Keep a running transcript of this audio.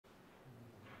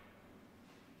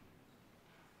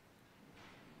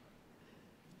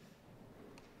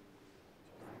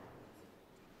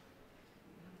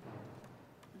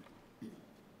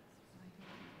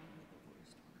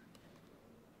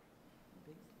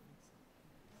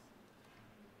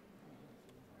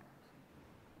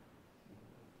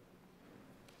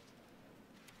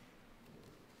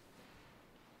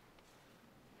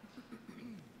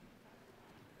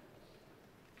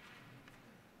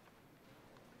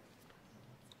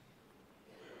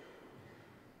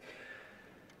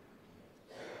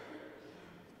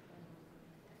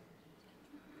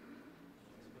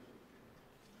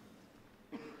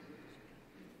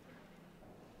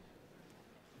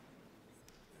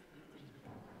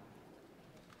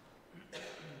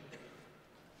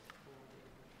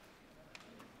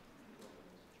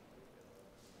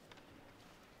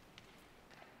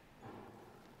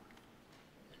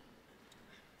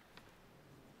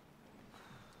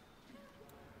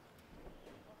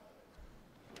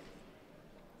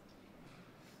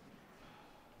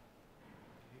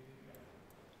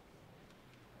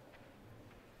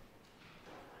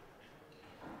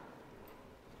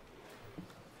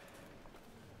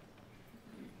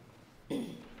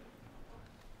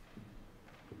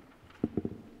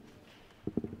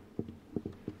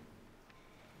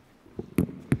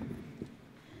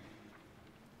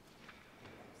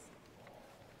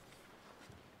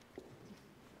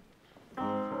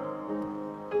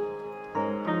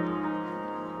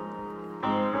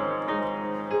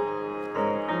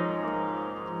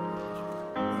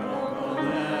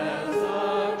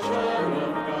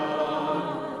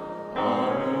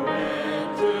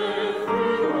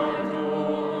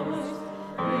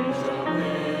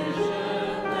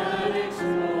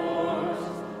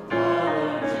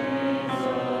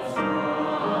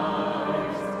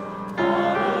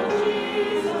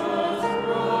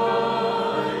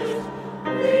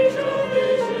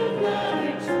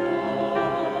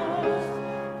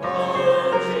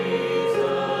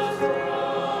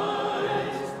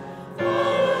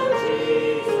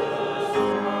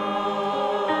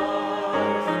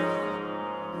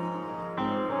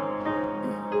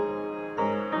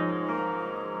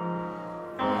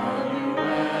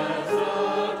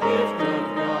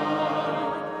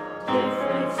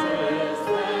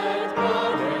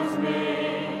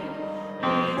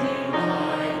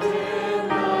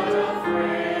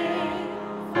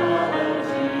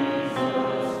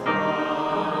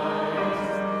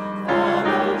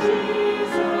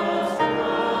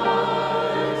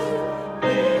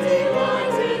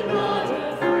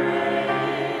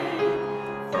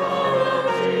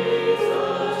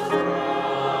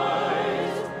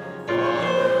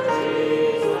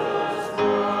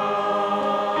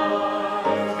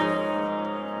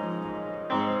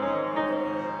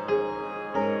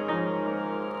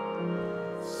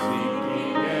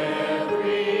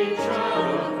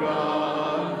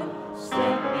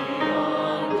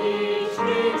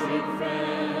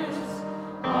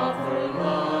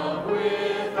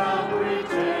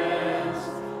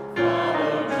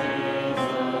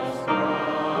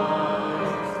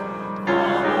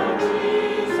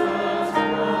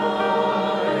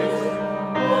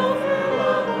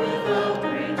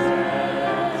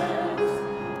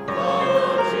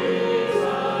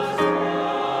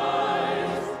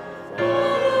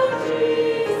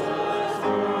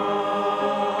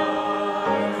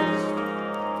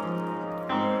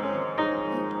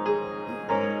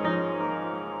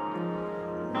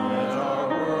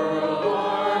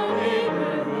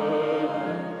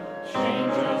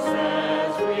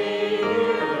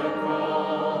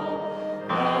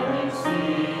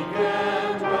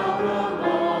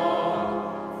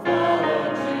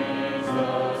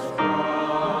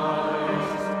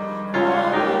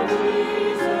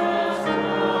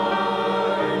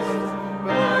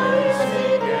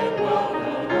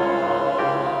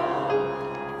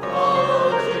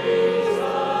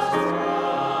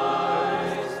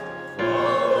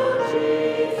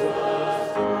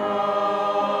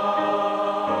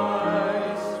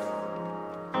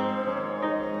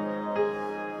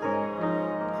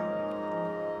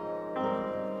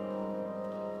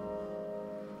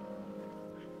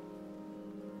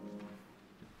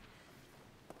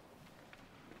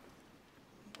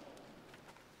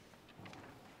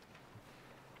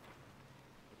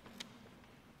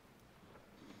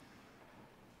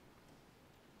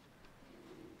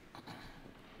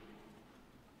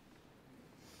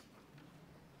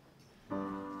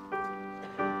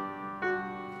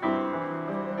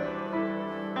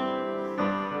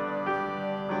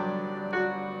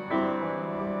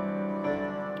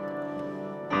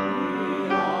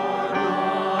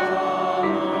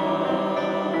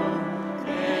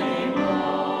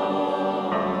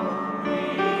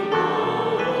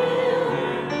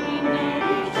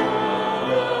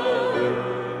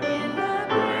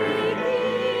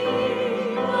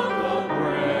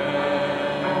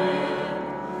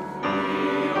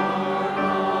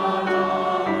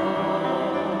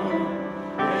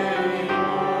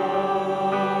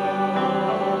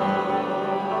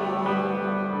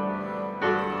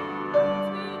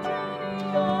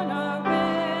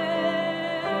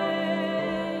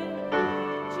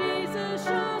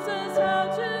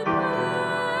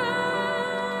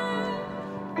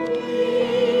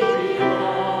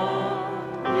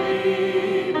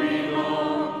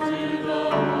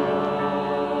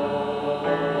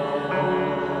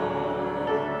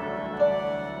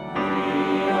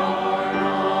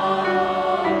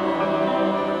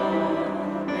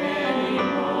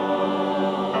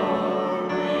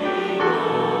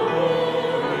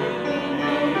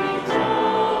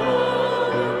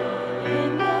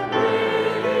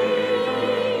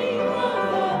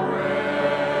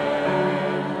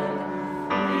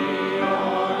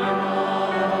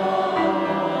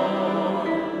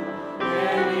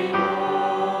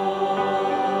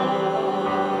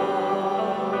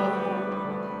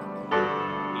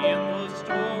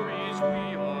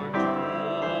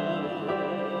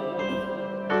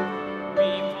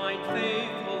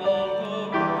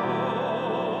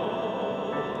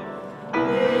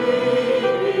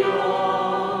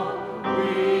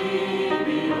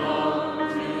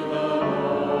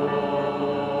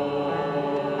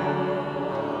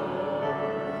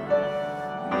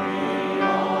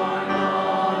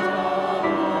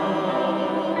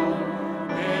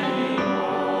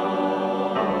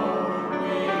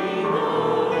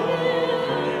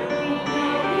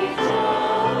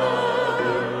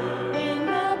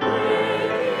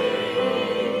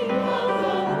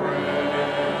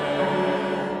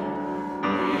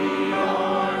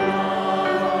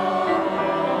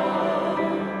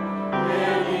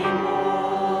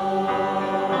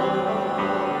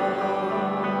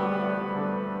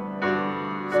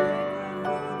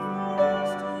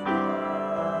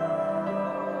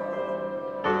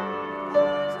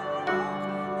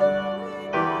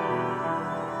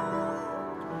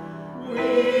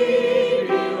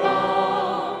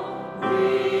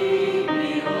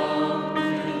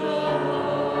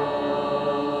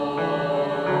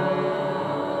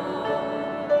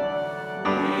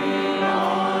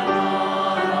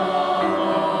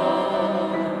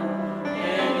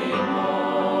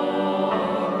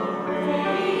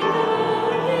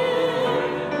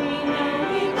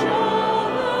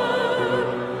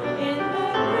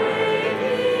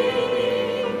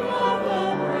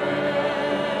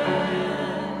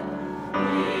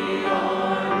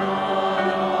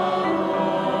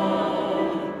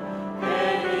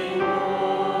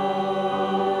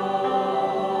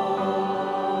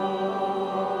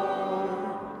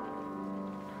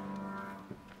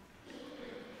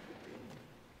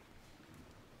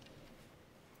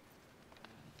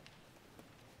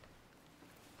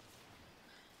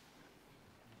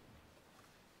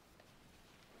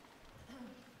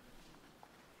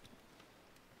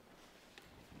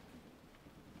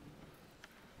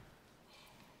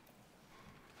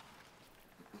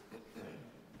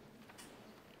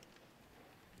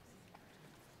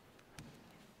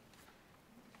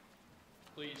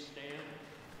Please stand.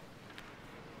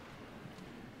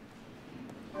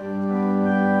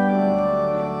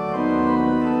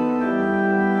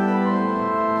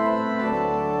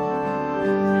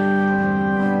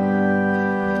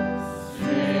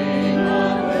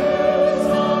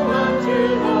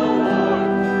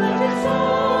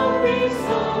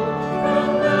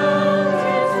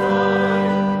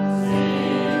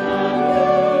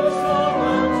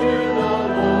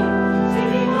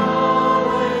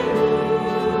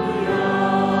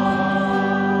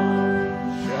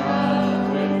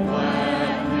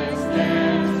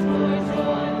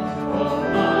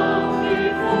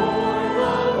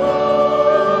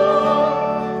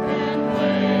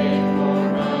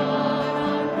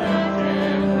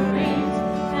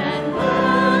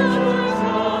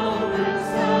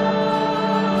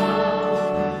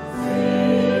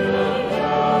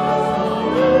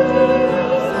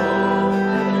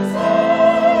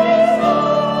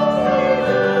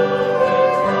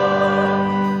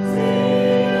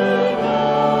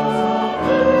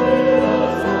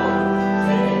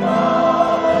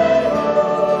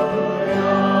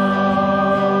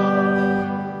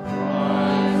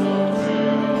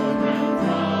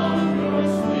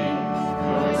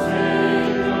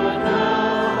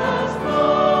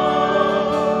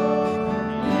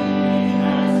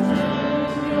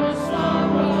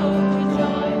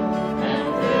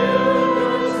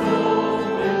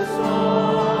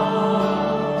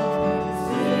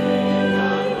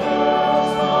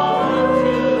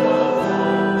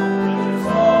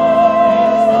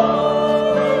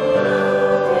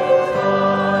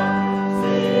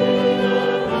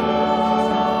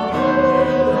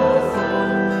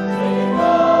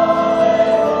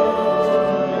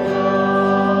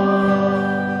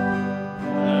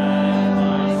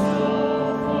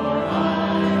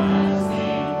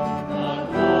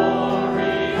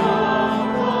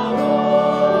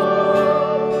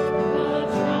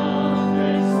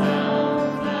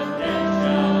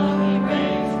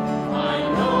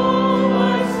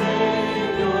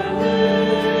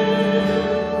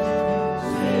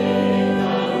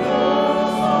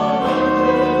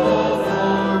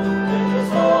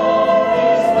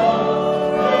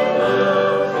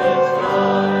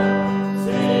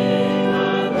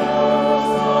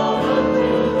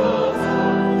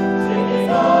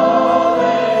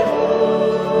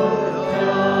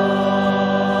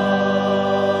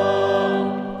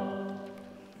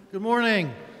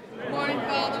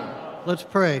 Let's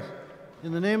pray.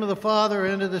 In the name of the Father,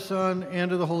 and of the Son,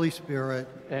 and of the Holy Spirit.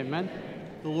 Amen.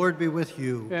 The Lord be with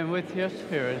you. And with your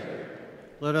spirit.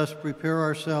 Let us prepare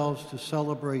ourselves to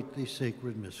celebrate these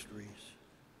sacred mysteries.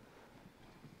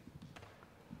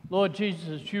 Lord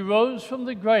Jesus, you rose from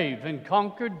the grave and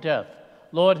conquered death.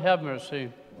 Lord, have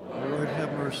mercy. Lord,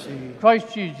 have mercy.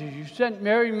 Christ Jesus, you sent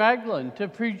Mary Magdalene to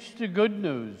preach the good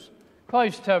news.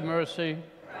 Christ, have mercy.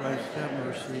 Christ, have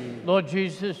mercy. Lord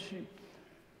Jesus,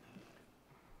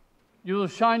 you will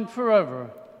shine forever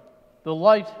the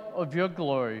light of your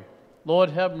glory.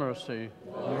 Lord, have mercy.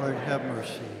 Lord, have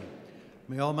mercy.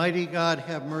 May Almighty God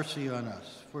have mercy on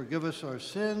us, forgive us our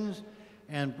sins,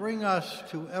 and bring us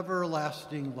to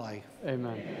everlasting life.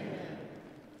 Amen.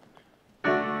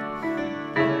 Glory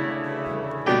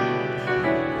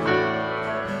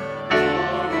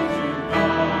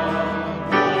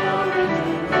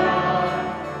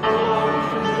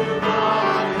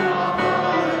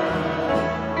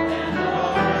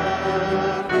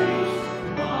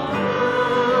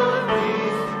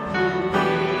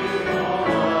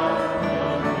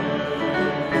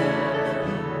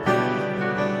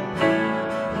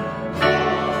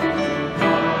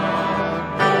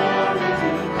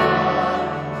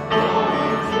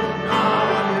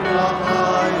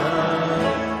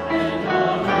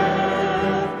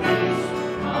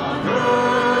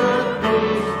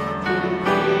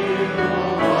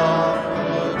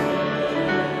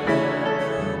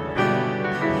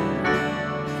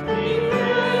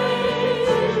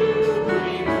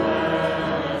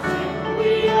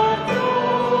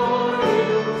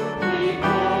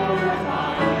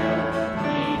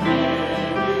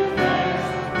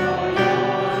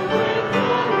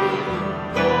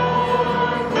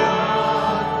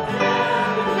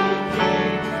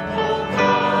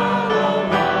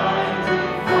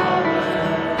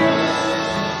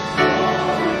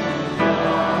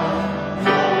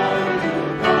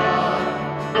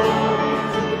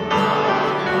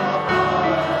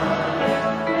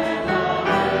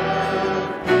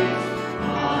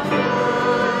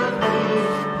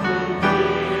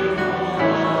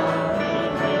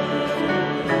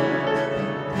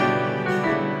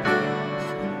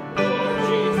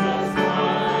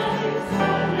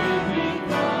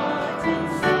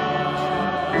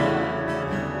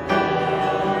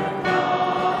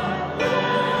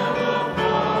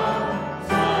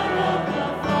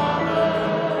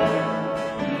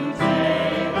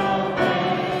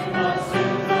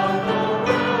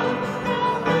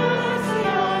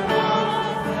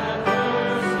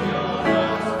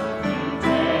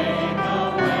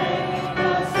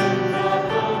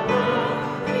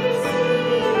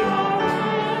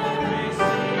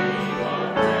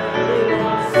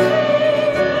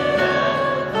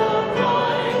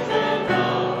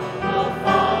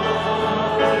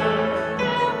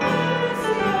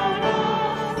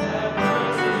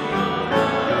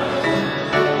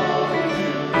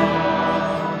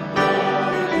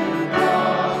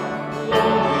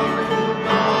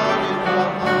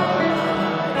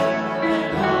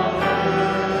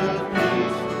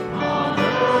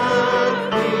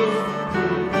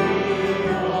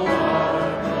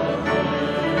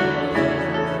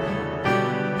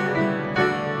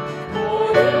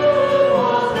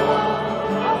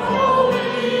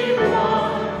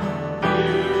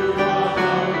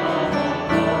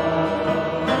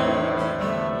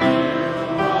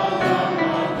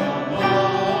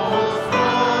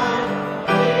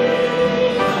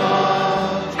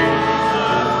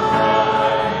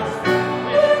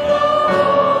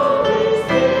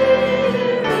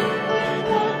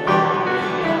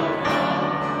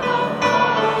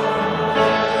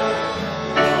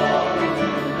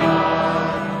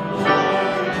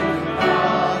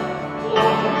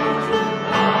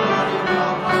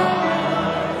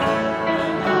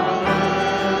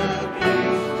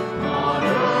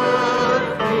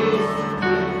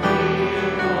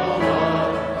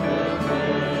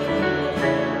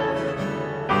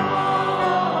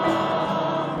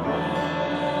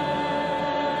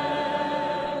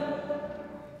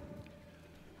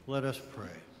Let us pray.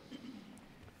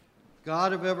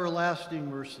 God of everlasting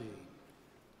mercy,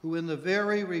 who in the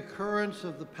very recurrence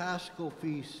of the Paschal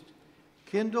feast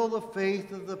kindle the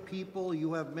faith of the people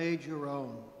you have made your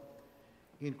own,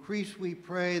 increase, we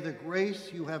pray, the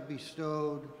grace you have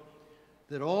bestowed,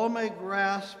 that all may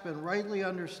grasp and rightly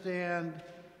understand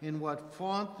in what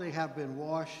font they have been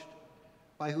washed,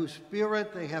 by whose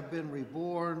Spirit they have been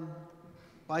reborn,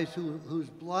 by whose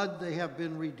blood they have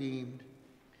been redeemed.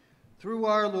 Through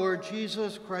our Lord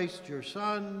Jesus Christ, your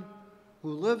Son,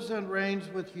 who lives and reigns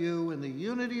with you in the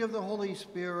unity of the Holy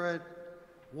Spirit,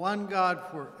 one God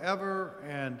forever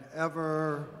and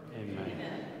ever. Amen.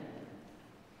 Amen.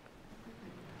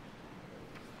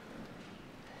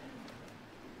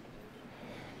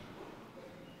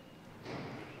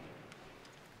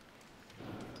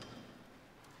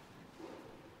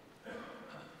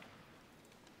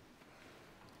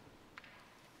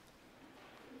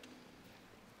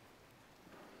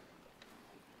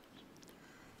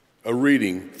 A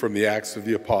reading from the Acts of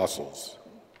the Apostles.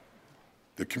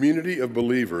 The community of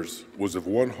believers was of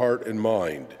one heart and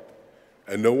mind,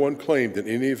 and no one claimed that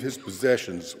any of his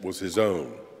possessions was his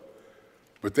own,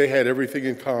 but they had everything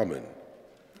in common.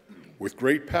 With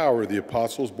great power, the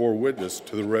apostles bore witness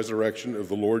to the resurrection of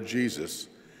the Lord Jesus,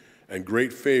 and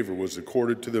great favor was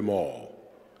accorded to them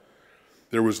all.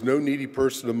 There was no needy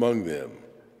person among them,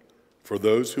 for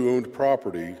those who owned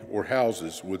property or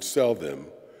houses would sell them,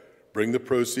 bring the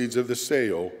proceeds of the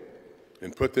sale,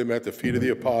 and put them at the feet of the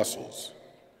apostles,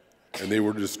 and they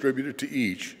were distributed to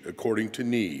each according to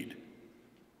need.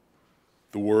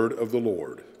 The word of the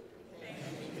Lord.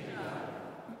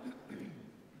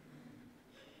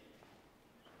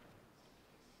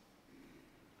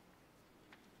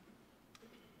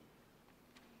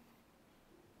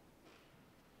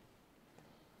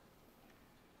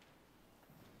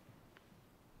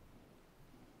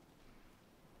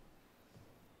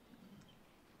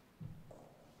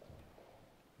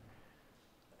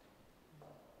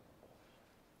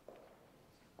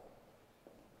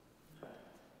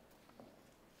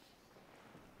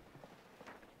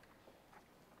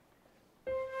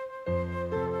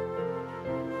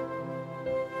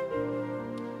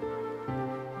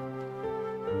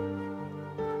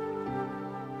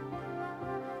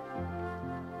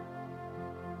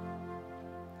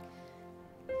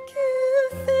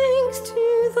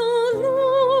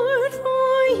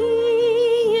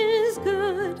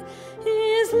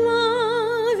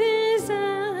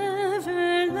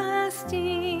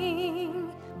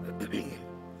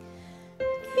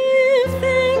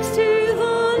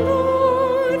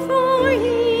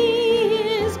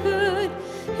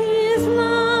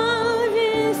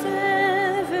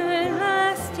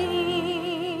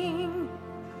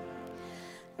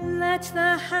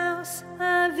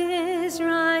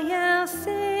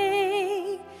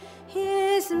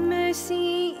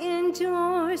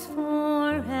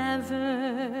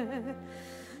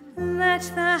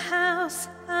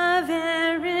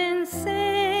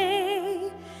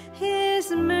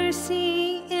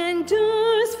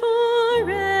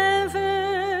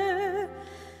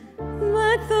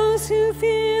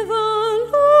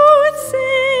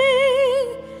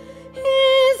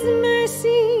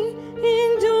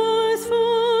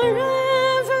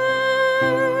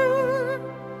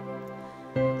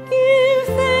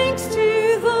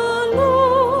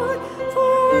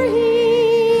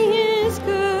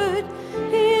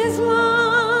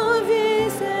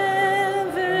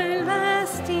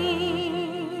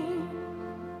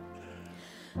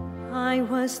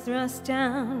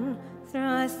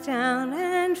 Thrust down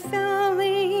and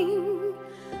falling,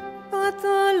 but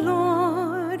the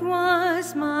Lord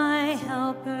was my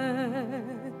helper.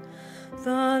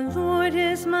 The Lord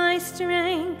is my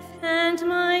strength and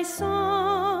my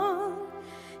song.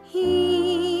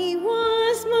 He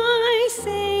was my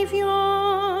Savior.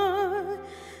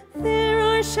 There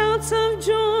are shouts of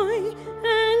joy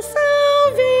and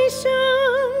salvation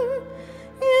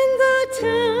in the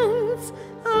tents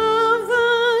of the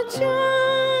just.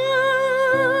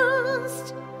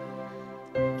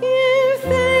 Give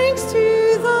thanks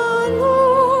to the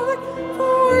Lord,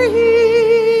 for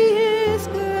he is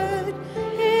good.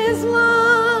 His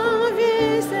love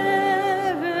is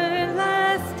everlasting.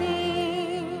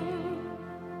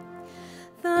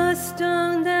 The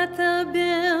stone that the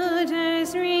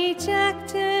builders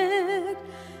rejected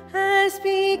has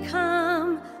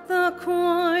become the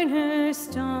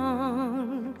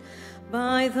cornerstone.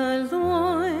 By the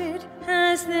Lord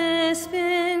has this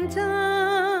been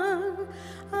done,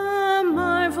 a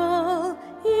marvel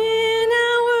in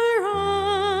our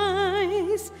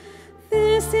eyes.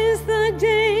 This is the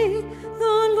day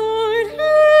the Lord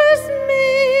has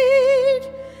made.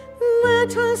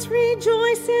 us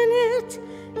rejoice in it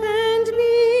and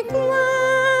be glad.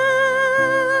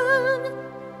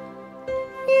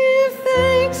 Give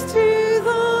thanks to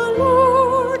the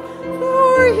Lord,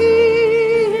 for he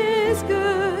is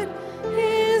good.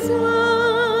 His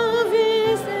love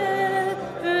is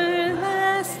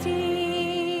everlasting.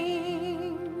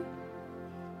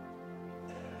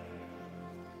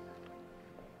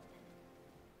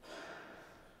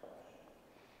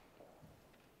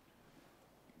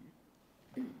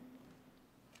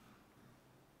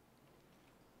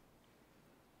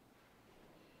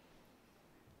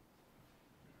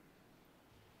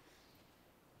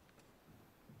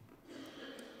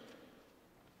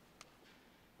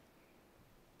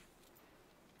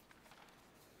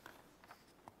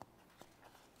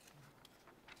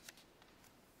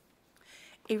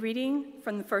 A reading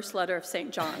from the first letter of St.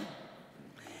 John.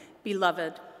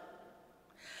 Beloved,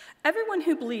 everyone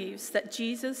who believes that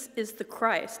Jesus is the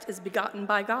Christ is begotten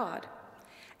by God,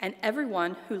 and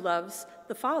everyone who loves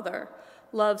the Father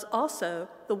loves also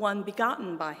the one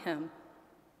begotten by him.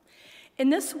 In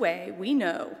this way, we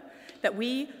know that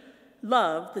we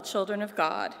love the children of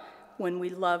God when we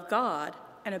love God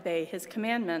and obey his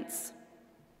commandments.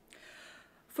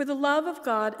 For the love of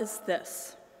God is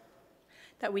this,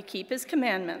 that we keep his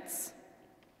commandments.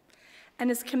 And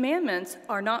his commandments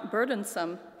are not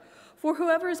burdensome, for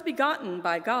whoever is begotten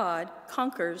by God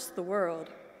conquers the world.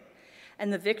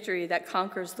 And the victory that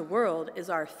conquers the world is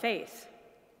our faith.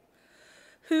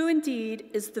 Who indeed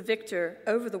is the victor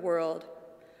over the world,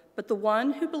 but the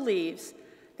one who believes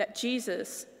that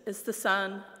Jesus is the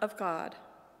Son of God?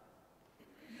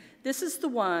 This is the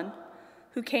one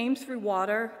who came through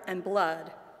water and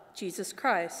blood, Jesus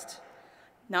Christ,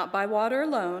 not by water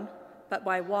alone, but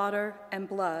by water and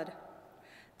blood.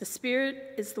 The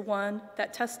Spirit is the one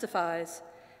that testifies,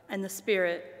 and the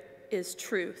Spirit is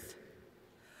truth.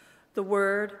 The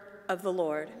word of the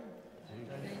Lord.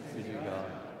 Thanks be to God.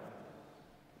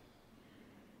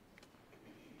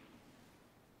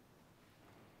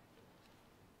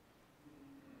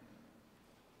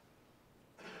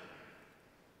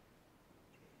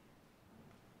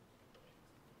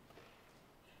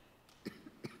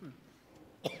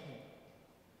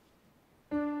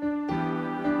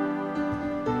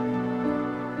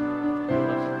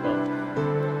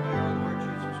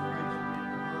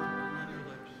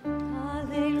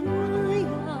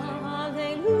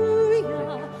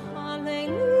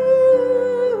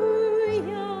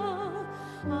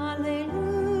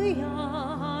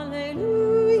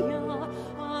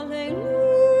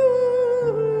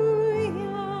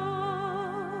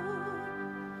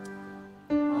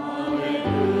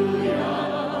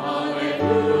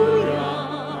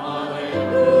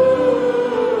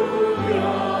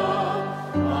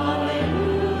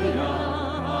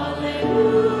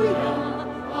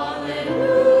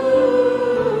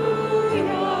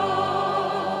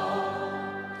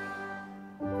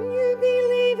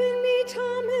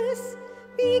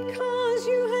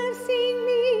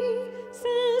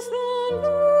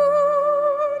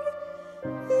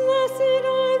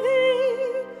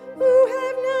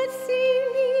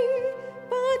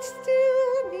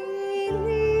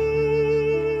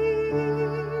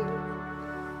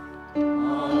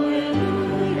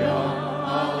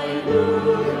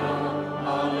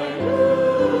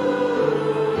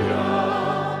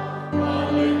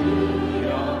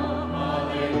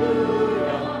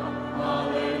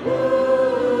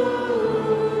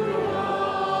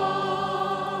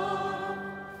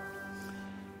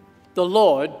 The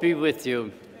Lord be with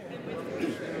you.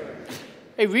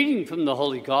 A reading from the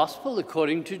Holy Gospel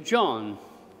according to John.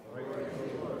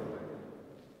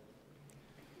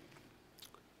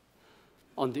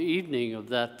 On the evening of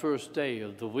that first day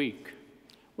of the week,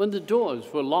 when the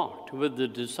doors were locked where the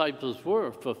disciples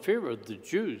were for fear of the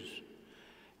Jews,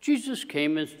 Jesus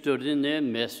came and stood in their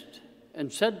midst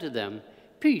and said to them,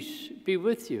 "Peace be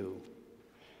with you."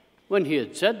 When he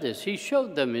had said this, he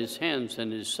showed them his hands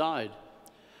and his side.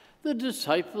 The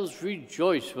disciples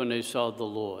rejoiced when they saw the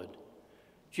Lord.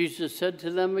 Jesus said to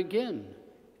them again,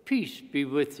 "Peace be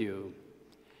with you.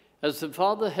 As the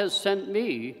Father has sent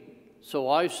me, so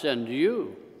I send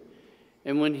you."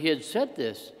 And when he had said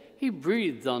this, he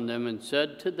breathed on them and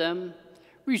said to them,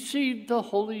 "Receive the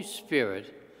Holy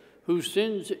Spirit. Whose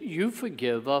sins you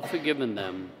forgive are forgiven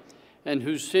them, and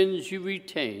whose sins you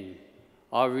retain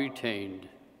are retained."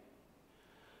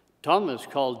 Thomas,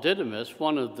 called Didymus,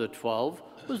 one of the 12,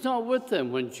 was not with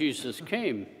them when Jesus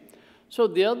came. So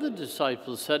the other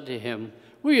disciples said to him,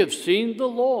 "We have seen the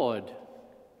Lord."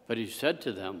 But he said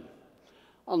to them,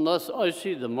 "Unless I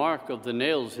see the mark of the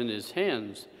nails in his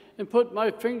hands, and put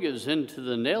my fingers into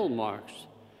the nail marks,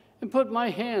 and put my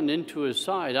hand into his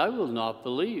side, I will not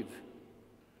believe."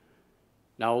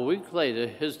 Now a week later,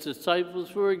 his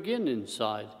disciples were again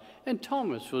inside, and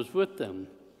Thomas was with them.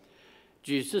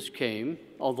 Jesus came,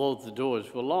 although the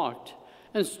doors were locked,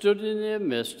 and stood in their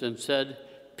midst and said,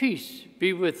 "Peace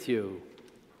be with you."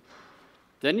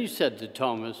 Then he said to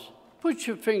Thomas, "Put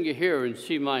your finger here and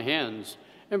see my hands,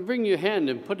 and bring your hand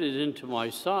and put it into my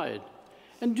side.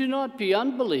 And do not be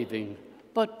unbelieving,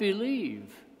 but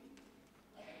believe."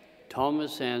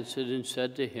 Thomas answered and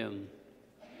said to him,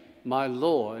 "My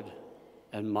Lord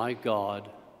and my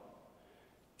God."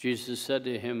 Jesus said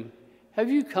to him, "Have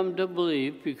you come to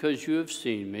believe because you have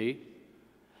seen me?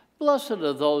 Blessed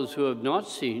are those who have not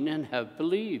seen and have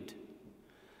believed."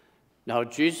 Now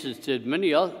Jesus did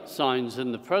many other signs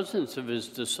in the presence of his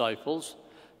disciples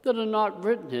that are not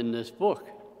written in this book.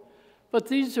 But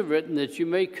these are written that you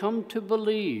may come to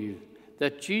believe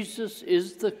that Jesus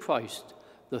is the Christ,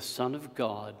 the Son of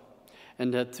God,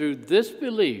 and that through this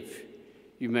belief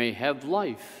you may have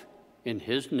life in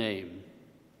his name.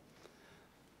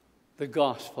 The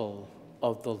Gospel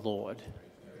of the Lord.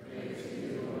 Praise to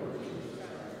you, Lord Jesus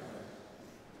Christ.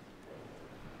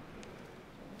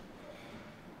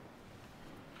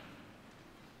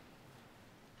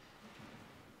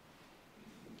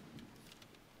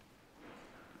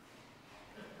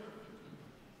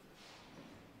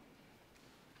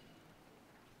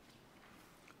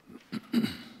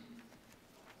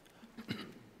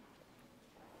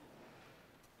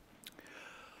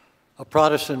 A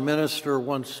Protestant minister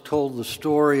once told the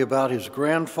story about his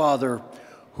grandfather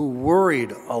who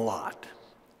worried a lot.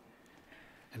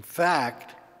 In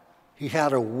fact, he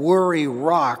had a worry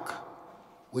rock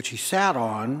which he sat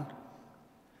on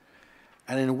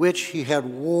and in which he had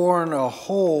worn a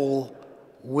hole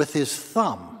with his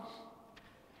thumb.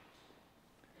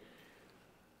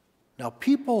 Now,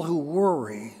 people who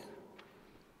worry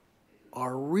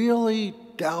are really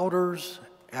doubters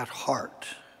at heart.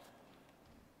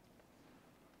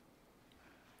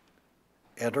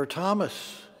 Enter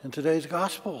Thomas in today's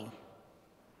gospel.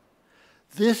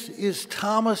 This is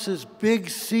Thomas's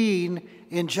big scene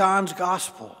in John's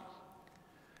gospel.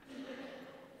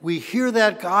 We hear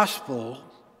that gospel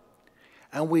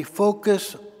and we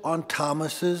focus on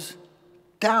Thomas's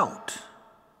doubt.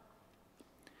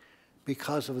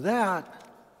 Because of that,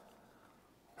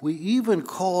 we even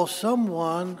call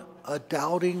someone a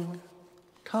doubting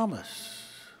Thomas.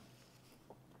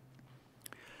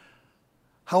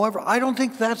 However, I don't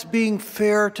think that's being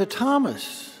fair to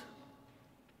Thomas.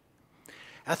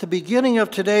 At the beginning of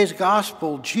today's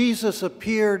gospel, Jesus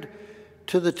appeared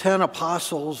to the 10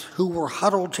 apostles who were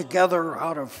huddled together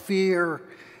out of fear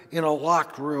in a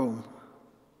locked room.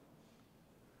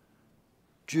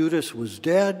 Judas was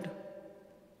dead,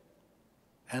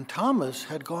 and Thomas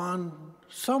had gone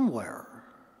somewhere.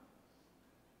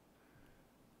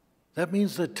 That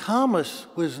means that Thomas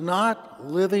was not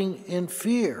living in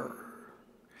fear.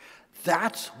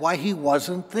 That's why he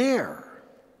wasn't there.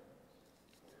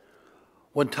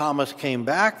 When Thomas came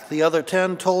back, the other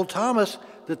 10 told Thomas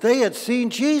that they had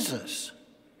seen Jesus.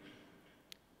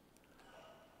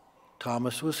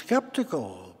 Thomas was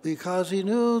skeptical because he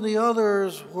knew the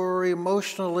others were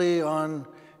emotionally on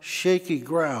shaky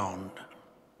ground.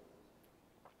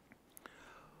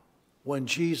 When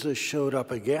Jesus showed up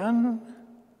again,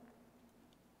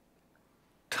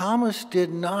 Thomas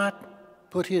did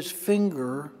not put his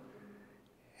finger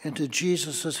into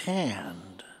Jesus'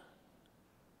 hand,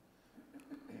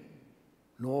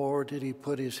 nor did he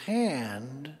put his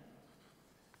hand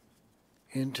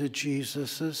into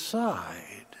Jesus'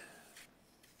 side.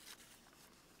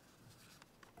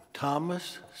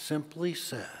 Thomas simply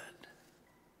said,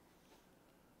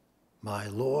 "My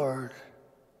Lord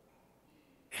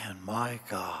and my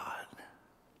God."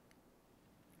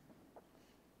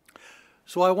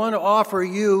 So I want to offer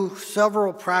you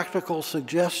several practical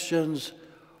suggestions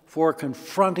for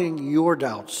confronting your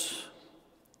doubts.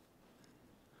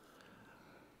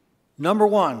 Number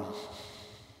one,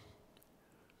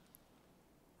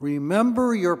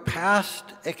 remember your past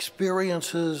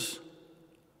experiences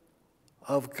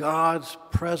of God's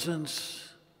presence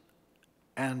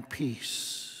and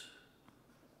peace.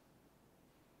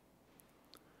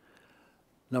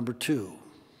 Number two,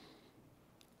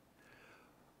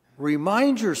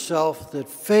 remind yourself that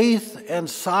faith and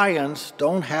science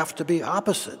don't have to be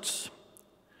opposites.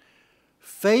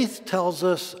 Faith tells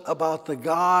us about the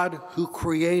God who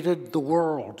created the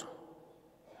world.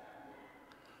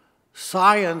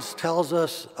 Science tells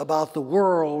us about the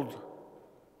world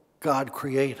God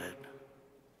created.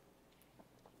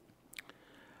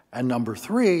 And number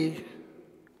three,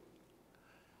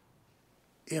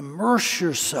 immerse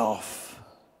yourself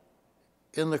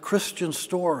in the Christian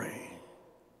story.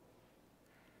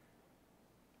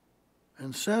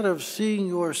 Instead of seeing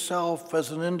yourself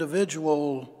as an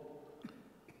individual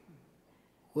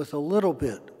with a little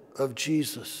bit of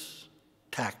Jesus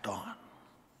tacked on,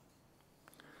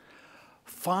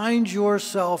 find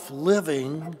yourself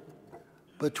living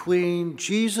between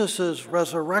Jesus'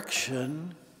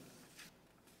 resurrection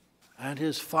and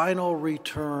his final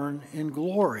return in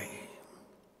glory.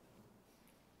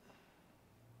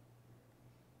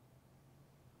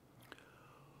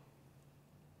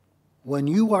 When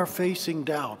you are facing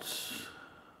doubts,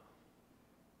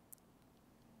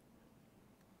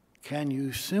 can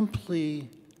you simply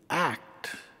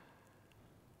act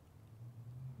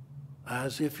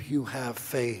as if you have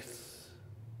faith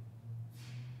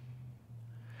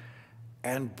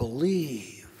and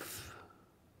believe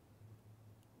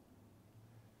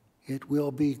it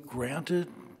will be granted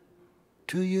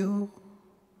to you?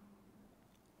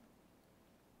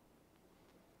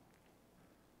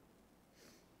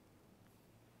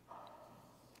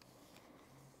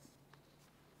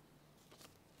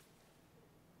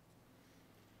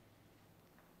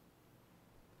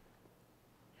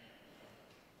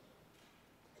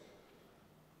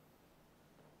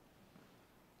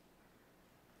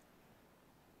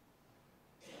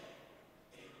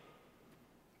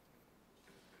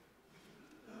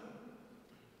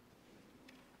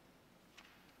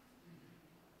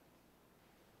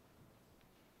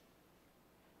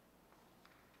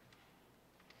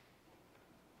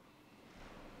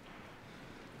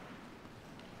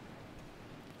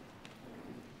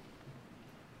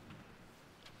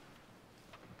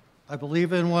 I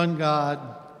believe in one God,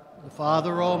 the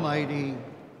Father Almighty,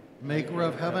 maker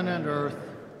of heaven and earth,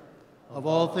 of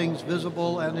all things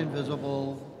visible and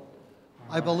invisible.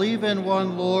 I believe in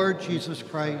one Lord Jesus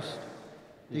Christ,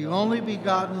 the only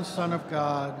begotten Son of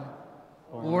God,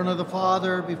 born of the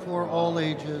Father before all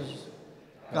ages,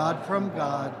 God from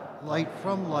God, light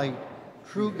from light,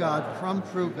 true God from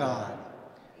true God,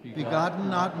 begotten,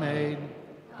 not made,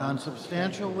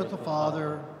 consubstantial with the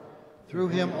Father. Through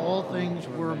him all things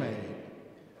were made.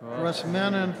 For us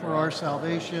men and for our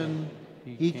salvation,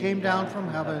 he came down from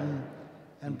heaven,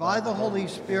 and by the Holy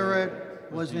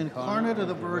Spirit was incarnate of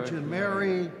the Virgin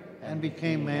Mary and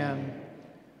became man.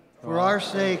 For our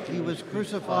sake he was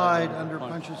crucified under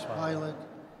Pontius Pilate.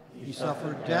 He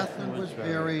suffered death and was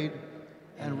buried,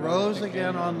 and rose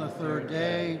again on the third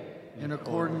day in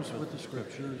accordance with the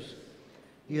Scriptures.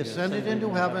 He ascended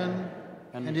into heaven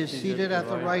and is seated at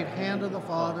the right hand of the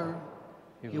Father.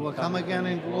 He will come again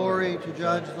in glory to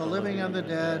judge the living and the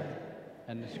dead,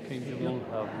 and his kingdom will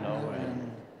have no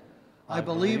end. I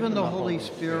believe in the Holy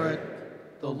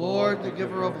Spirit, the Lord, the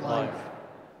giver of life,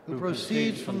 who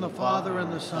proceeds from the Father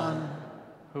and the Son,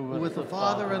 who with the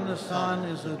Father and the Son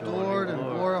is adored and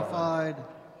glorified,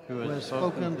 who has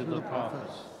spoken through the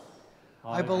prophets.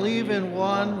 I believe in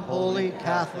one holy,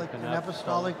 Catholic, and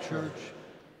apostolic church.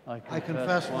 I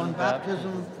confess one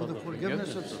baptism for the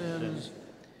forgiveness of sins,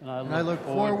 and I look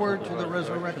forward to the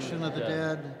resurrection of the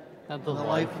dead and the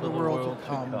life of the world to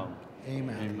come.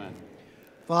 Amen.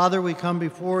 Father, we come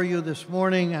before you this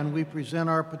morning and we present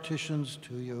our petitions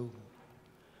to you.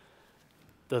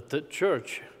 That the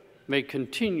Church may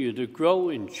continue to grow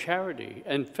in charity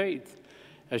and faith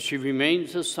as she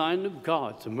remains a sign of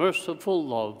God's merciful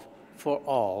love for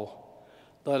all.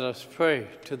 Let us pray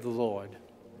to the Lord.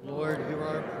 Lord, hear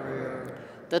our prayer.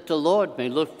 That the Lord may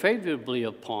look favorably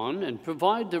upon and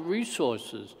provide the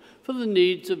resources for the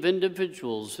needs of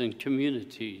individuals and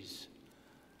communities.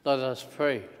 Let us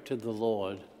pray to the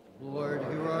Lord. Lord,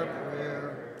 hear our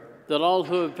prayer. That all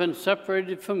who have been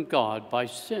separated from God by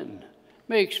sin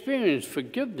may experience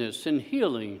forgiveness and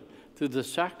healing through the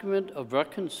sacrament of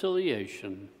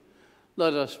reconciliation.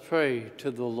 Let us pray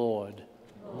to the Lord.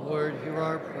 Lord, hear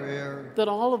our prayer. That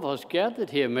all of us gathered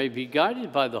here may be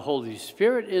guided by the Holy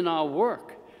Spirit in our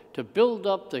work to build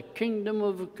up the kingdom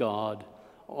of God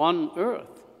on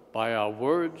earth by our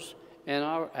words and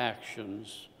our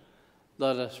actions.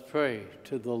 Let us pray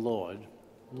to the Lord.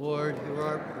 Lord, hear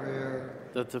our prayer.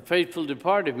 That the faithful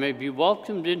departed may be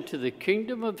welcomed into the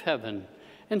kingdom of heaven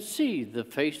and see the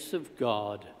face of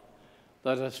God.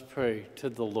 Let us pray to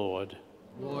the Lord.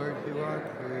 Lord, hear our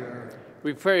prayer.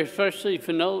 We pray especially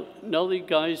for Nellie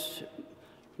Geist,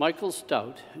 Michael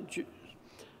Stout,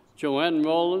 Joanne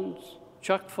Rollins,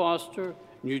 Chuck Foster,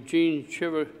 and Eugene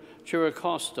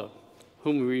Chiricosta,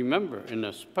 whom we remember in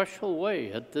a special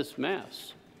way at this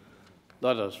Mass.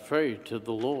 Let us pray to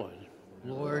the Lord.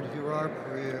 Lord, hear our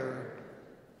prayer.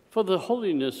 For the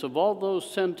holiness of all those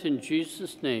sent in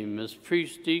Jesus' name as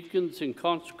priests, deacons, and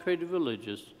consecrated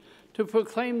religious to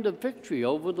proclaim the victory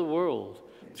over the world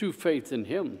through faith in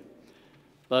him.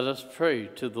 Let us pray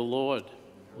to the Lord.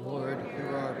 Lord,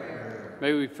 hear our prayer.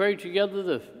 May we pray together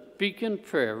the beacon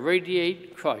prayer,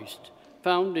 Radiate Christ,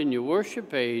 found in your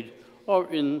worship aid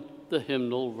or in the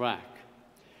hymnal rack.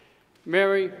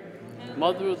 Mary,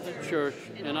 Mother of the Church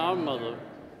and our Mother,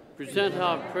 present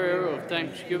our prayer of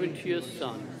thanksgiving to your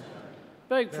Son.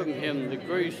 Beg from him the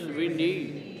grace we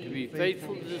need to be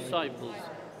faithful disciples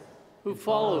who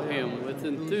follow him with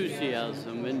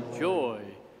enthusiasm and joy.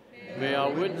 May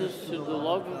our witness to the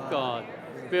love of God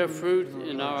bear fruit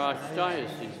in our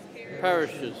archdiocese,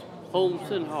 parishes,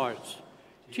 homes, and hearts.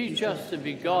 Teach us to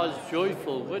be God's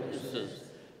joyful witnesses,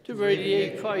 to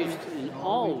radiate Christ in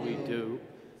all we do,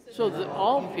 so that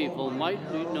all people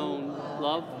might be known,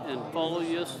 love, and follow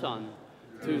your Son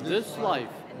through this life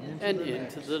and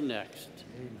into the next.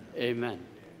 Amen.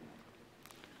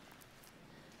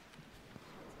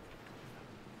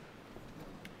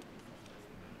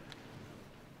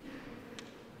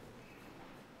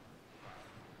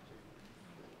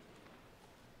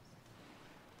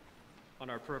 On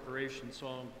our preparation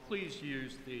song, please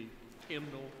use the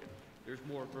hymnal. There's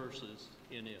more verses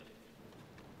in it.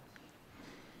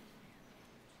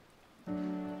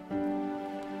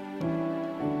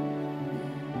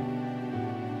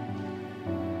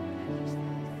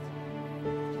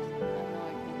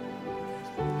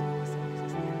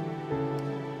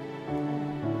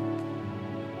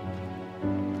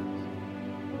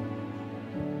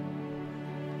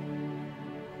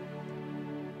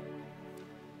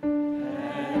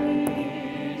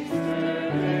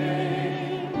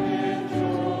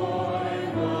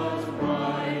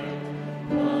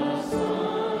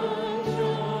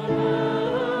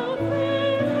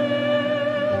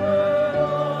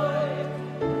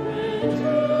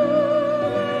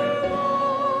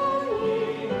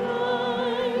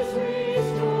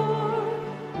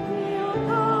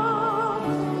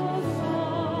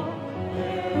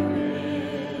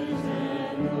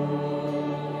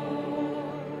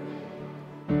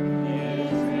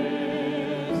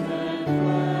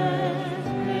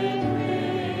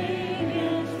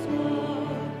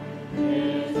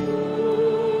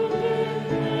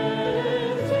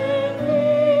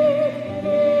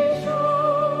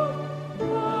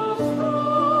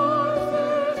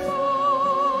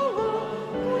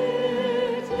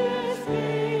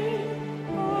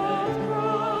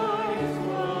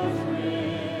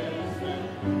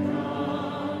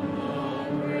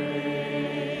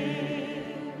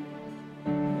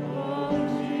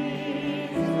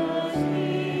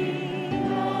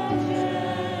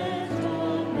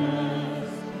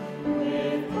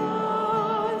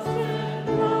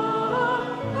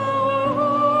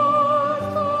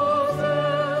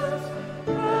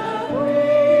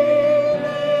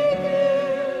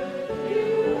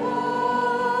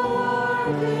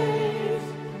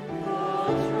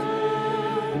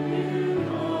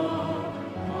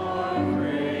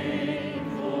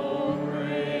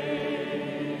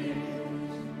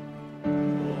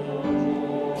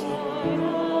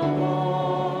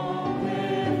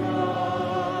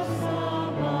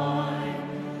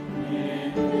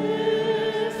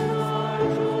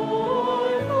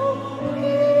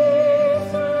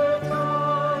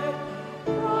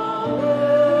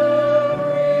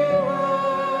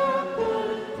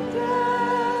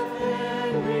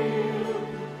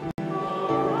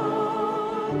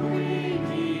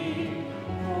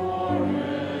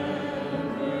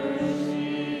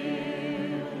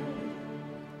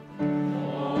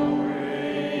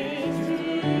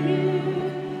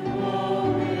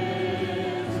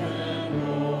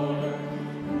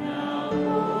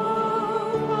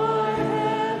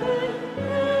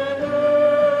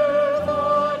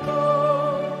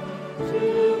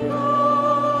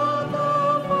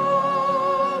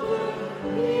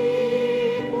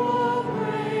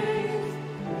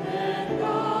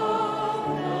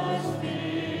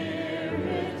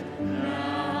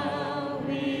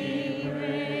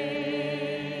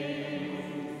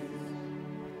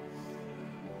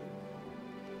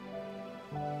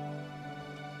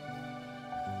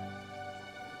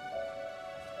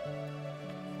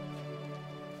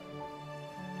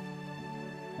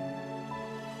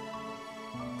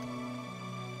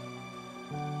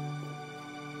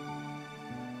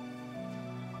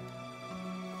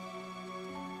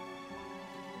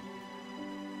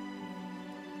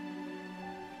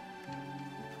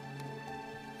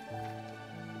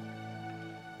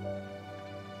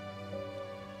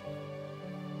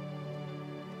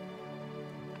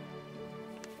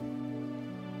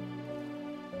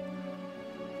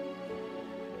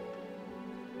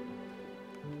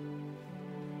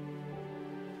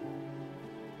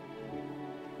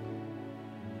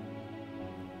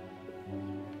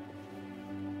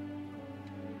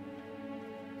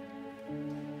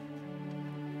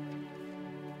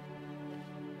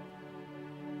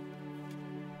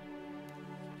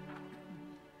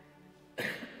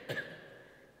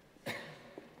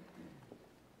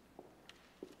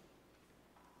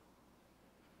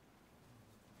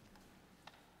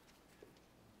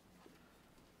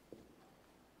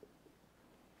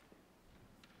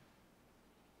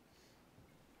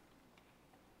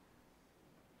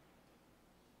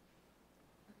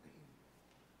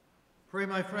 Pray,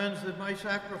 my friends, that my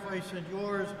sacrifice and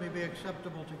yours may be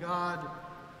acceptable to God,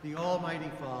 the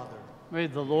Almighty Father. May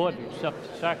the Lord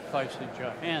accept the sacrifice at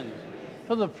your hands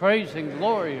for the praise and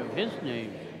glory of his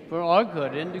name, for our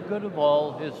good and the good of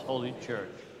all his holy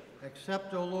church.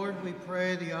 Accept, O Lord, we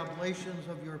pray, the oblations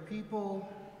of your people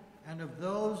and of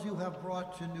those you have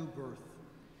brought to new birth,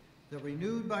 that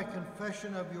renewed by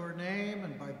confession of your name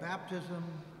and by baptism,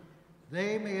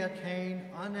 they may attain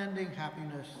unending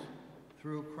happiness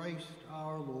through Christ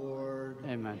our Lord.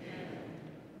 Amen.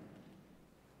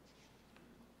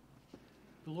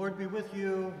 The Lord be with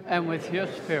you. And with your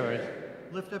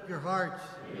spirit, Lift up your hearts.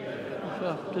 lift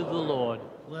up to the Lord.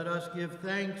 Let us give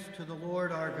thanks to the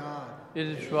Lord our God. It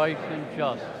is right and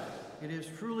just. It is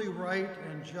truly right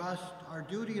and just, our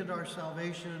duty and our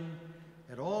salvation,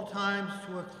 at all times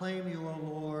to acclaim you, O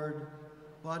Lord,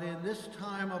 but in this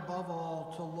time above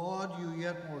all to laud you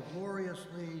yet more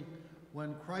gloriously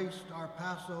when Christ our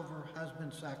Passover has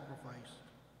been sacrificed.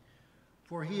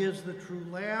 For he is the true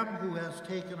Lamb who has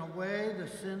taken away the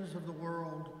sins of the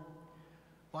world.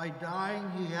 By dying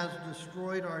he has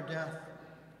destroyed our death,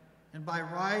 and by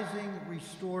rising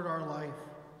restored our life.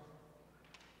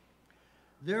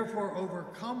 Therefore,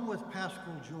 overcome with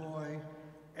paschal joy,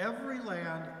 every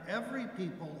land, every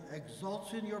people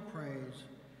exults in your praise,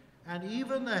 and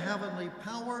even the heavenly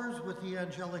powers with the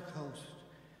angelic host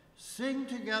sing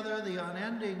together the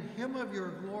unending hymn of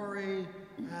your glory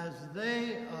as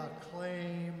they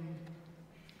acclaim.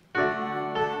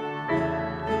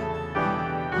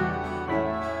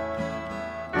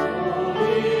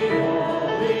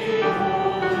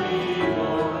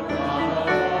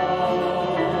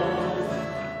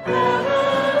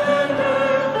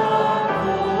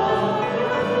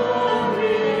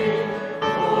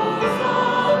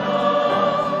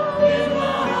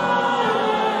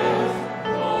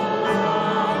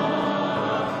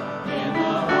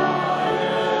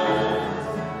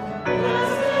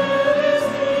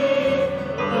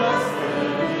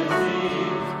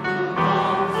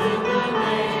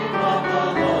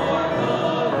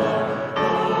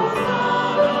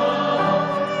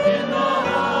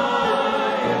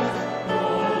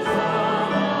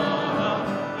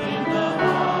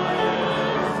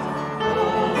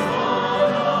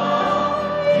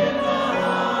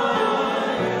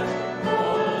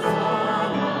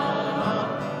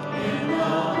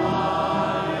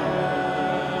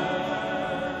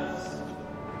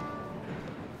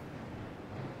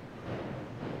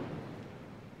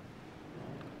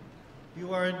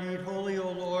 You are indeed holy,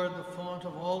 O Lord, the font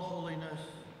of all holiness.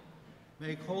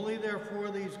 Make holy,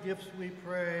 therefore, these gifts, we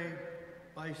pray,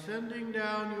 by sending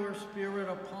down your Spirit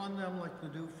upon them like the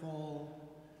dewfall,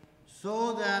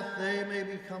 so that they may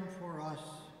become for us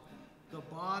the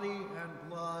body and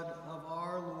blood of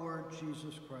our Lord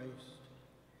Jesus Christ.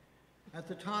 At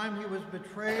the time he was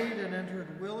betrayed and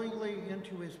entered willingly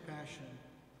into his passion,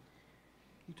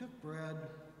 he took bread,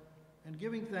 and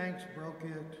giving thanks, broke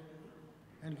it,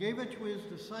 and gave it to his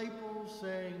disciples,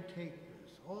 saying, "Take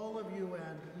this, all of you,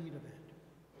 and eat of it.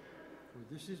 For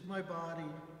this is my body,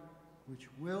 which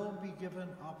will be given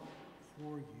up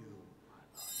for you."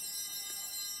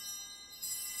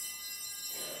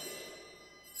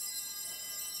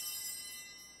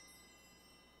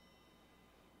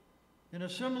 In a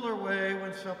similar way,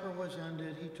 when supper was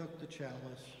ended, he took the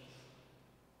chalice.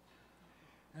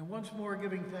 And once more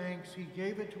giving thanks, he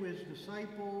gave it to his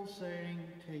disciples, saying,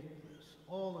 "Take this,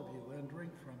 all of you, and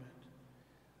drink from it.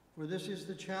 For this is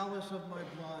the chalice of my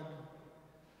blood,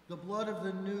 the blood of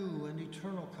the new and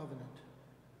eternal covenant,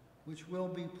 which will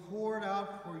be poured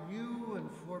out for you and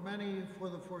for many for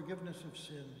the forgiveness of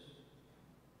sins.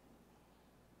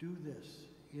 Do this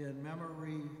in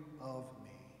memory of me."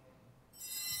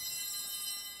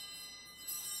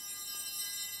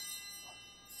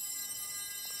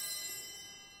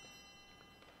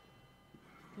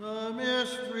 The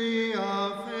mystery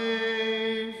of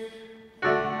faith.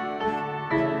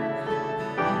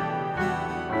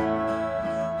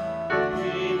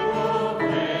 We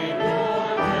proclaim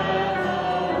your death, O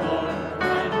Lord,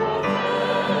 and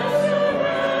profess your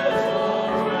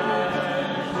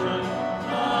resurrection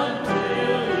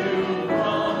until you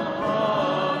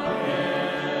come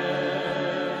again.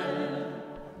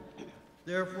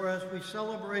 Therefore, as we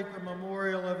celebrate the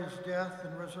memorial of his death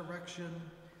and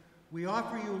resurrection, we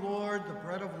offer you, Lord, the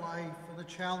bread of life and the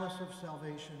chalice of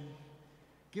salvation,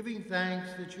 giving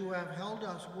thanks that you have held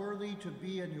us worthy to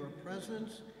be in your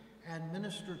presence and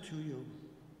minister to you.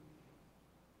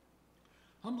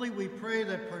 Humbly we pray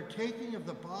that partaking of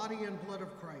the body and blood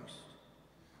of Christ,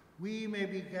 we may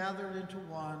be gathered into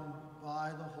one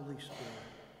by the Holy Spirit.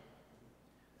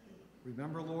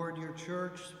 Remember, Lord, your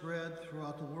church spread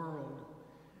throughout the world,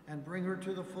 and bring her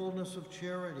to the fullness of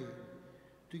charity,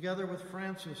 together with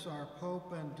Francis, our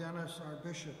Pope, and Dennis, our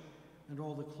Bishop, and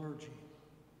all the clergy.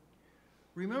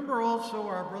 Remember also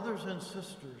our brothers and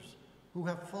sisters who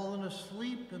have fallen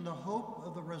asleep in the hope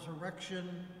of the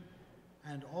resurrection,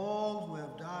 and all who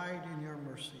have died in your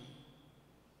mercy.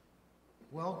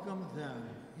 Welcome them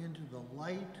into the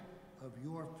light of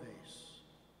your face.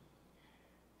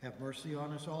 Have mercy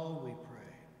on us all, we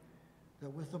pray, that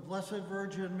with the Blessed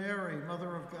Virgin Mary,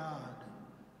 Mother of God,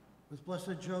 with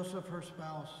Blessed Joseph, her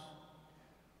spouse,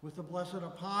 with the blessed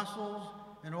apostles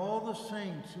and all the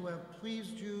saints who have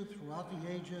pleased you throughout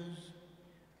the ages,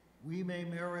 we may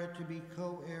merit to be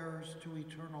co-heirs to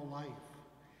eternal life,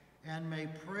 and may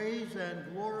praise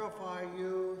and glorify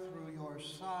you through your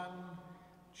Son,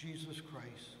 Jesus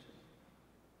Christ.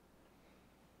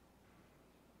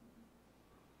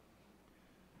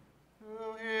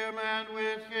 Through him and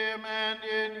with him and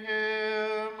in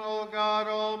him, O God,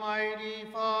 Almighty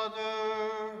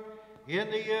Father, in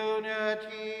the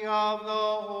unity of the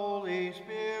Holy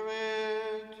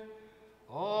Spirit,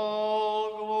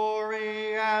 all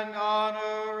glory and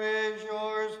honor is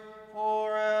yours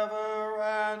forever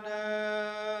and ever.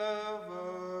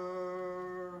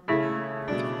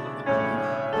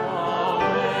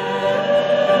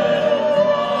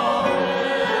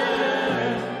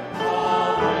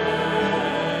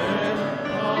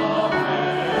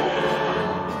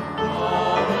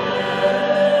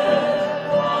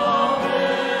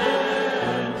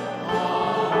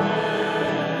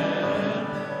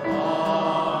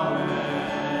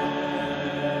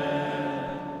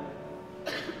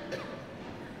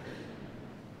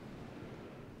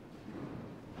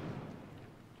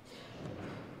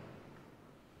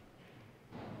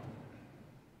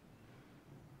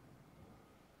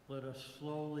 Let us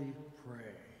slowly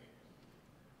pray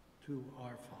to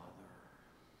our Father.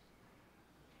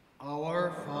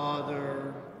 Our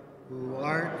Father, who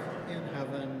art in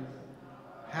heaven,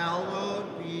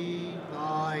 hallowed be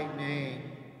thy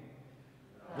name.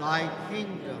 Thy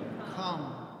kingdom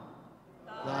come,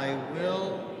 thy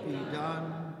will be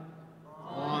done,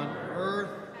 on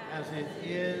earth as it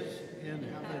is in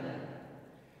heaven.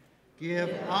 Give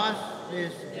us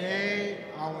this day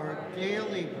our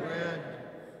daily bread,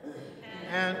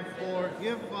 and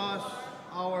forgive us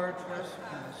our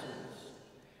trespasses,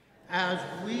 as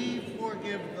we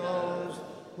forgive those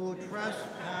who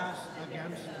trespass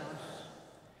against us.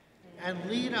 And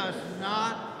lead us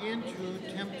not into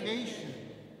temptation,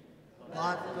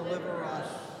 but deliver us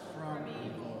from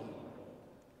evil.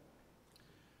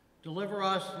 Deliver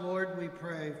us, Lord, we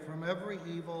pray, from every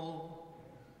evil.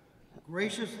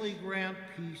 Graciously grant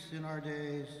peace in our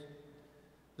days,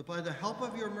 that by the help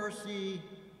of your mercy,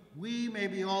 we may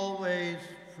be always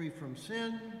free from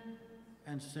sin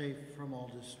and safe from all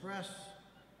distress,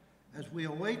 as we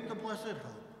await the blessed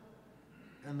hope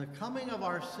and the coming of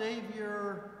our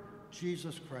Savior,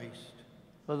 Jesus Christ.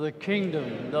 For the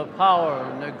kingdom, the power,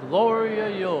 and the glory are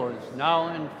yours, now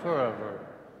and forever.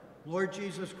 Lord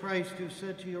Jesus Christ, who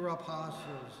said to your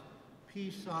apostles,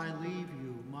 "Peace I leave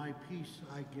you, my peace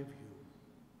I give you."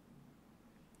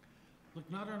 Look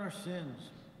not on our sins,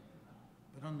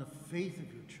 but on the faith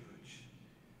of your church,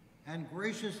 and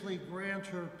graciously grant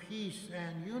her peace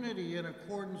and unity in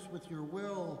accordance with your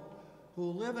will,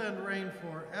 who live and reign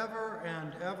forever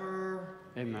and ever.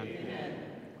 Amen.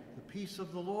 Amen. The peace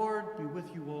of the Lord be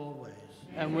with you always.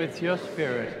 And with your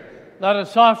spirit. Let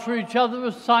us offer each other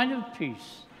a sign of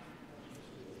peace.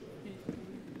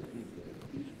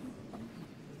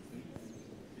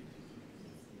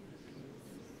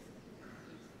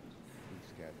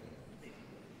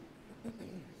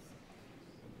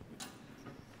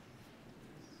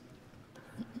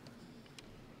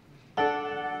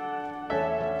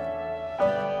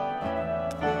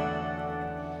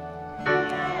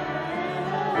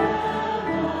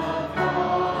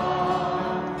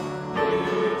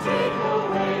 Take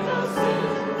away the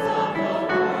sins of the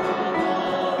world.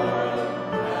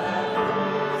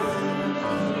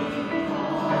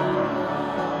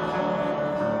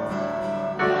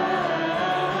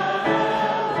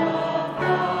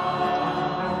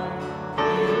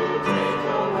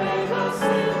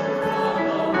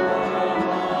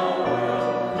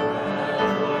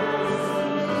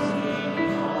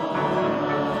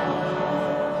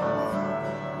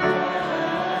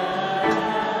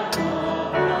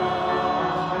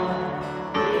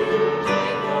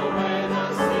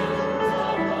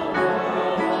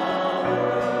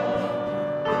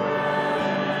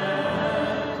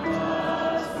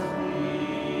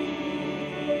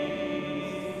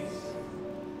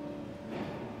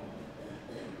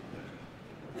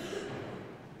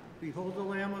 Behold the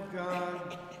Lamb of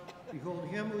God. Behold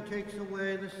him who takes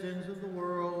away the sins of the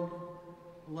world.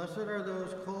 Blessed are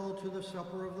those called to the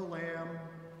supper of the Lamb.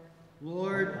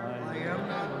 Lord, I am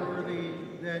not worthy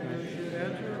that you should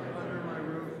enter under my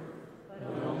roof,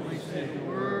 but only say the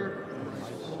word, and my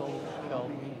soul shall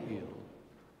be healed.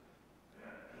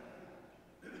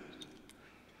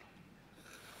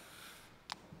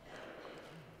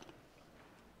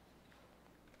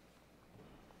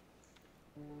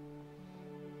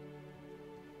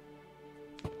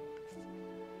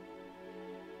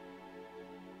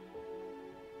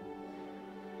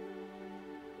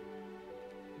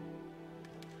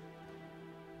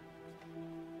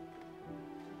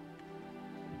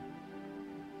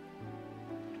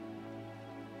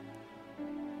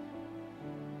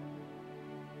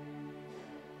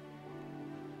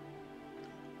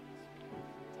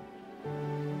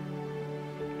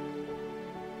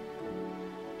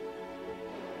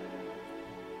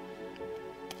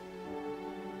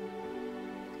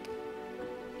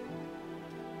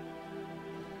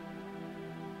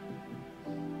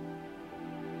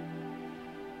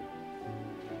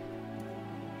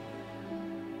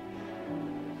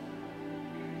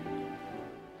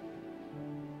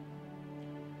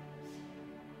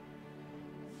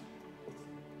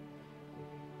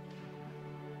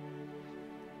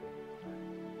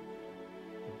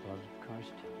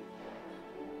 Christ.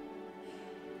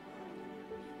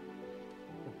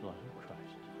 The blood of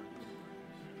Christ.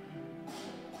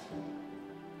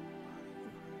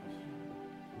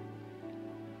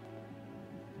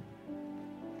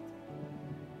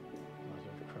 Blood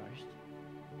of Christ.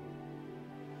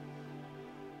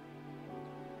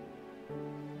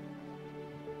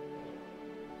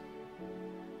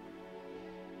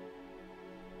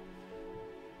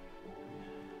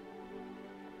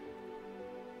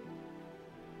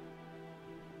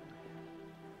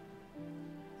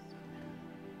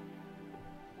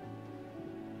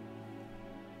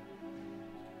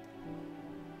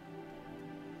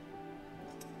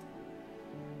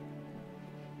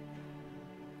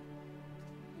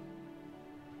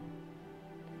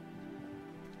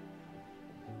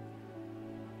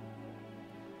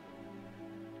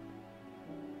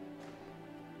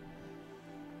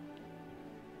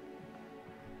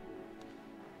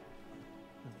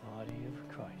 Body of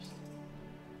Christ.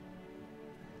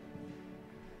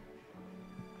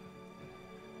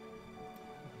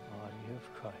 The body of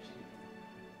Christ.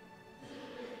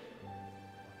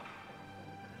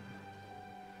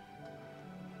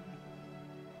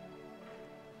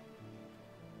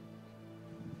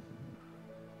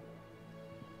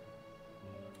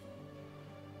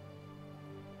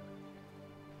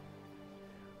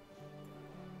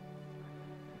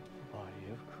 The body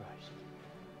of Christ.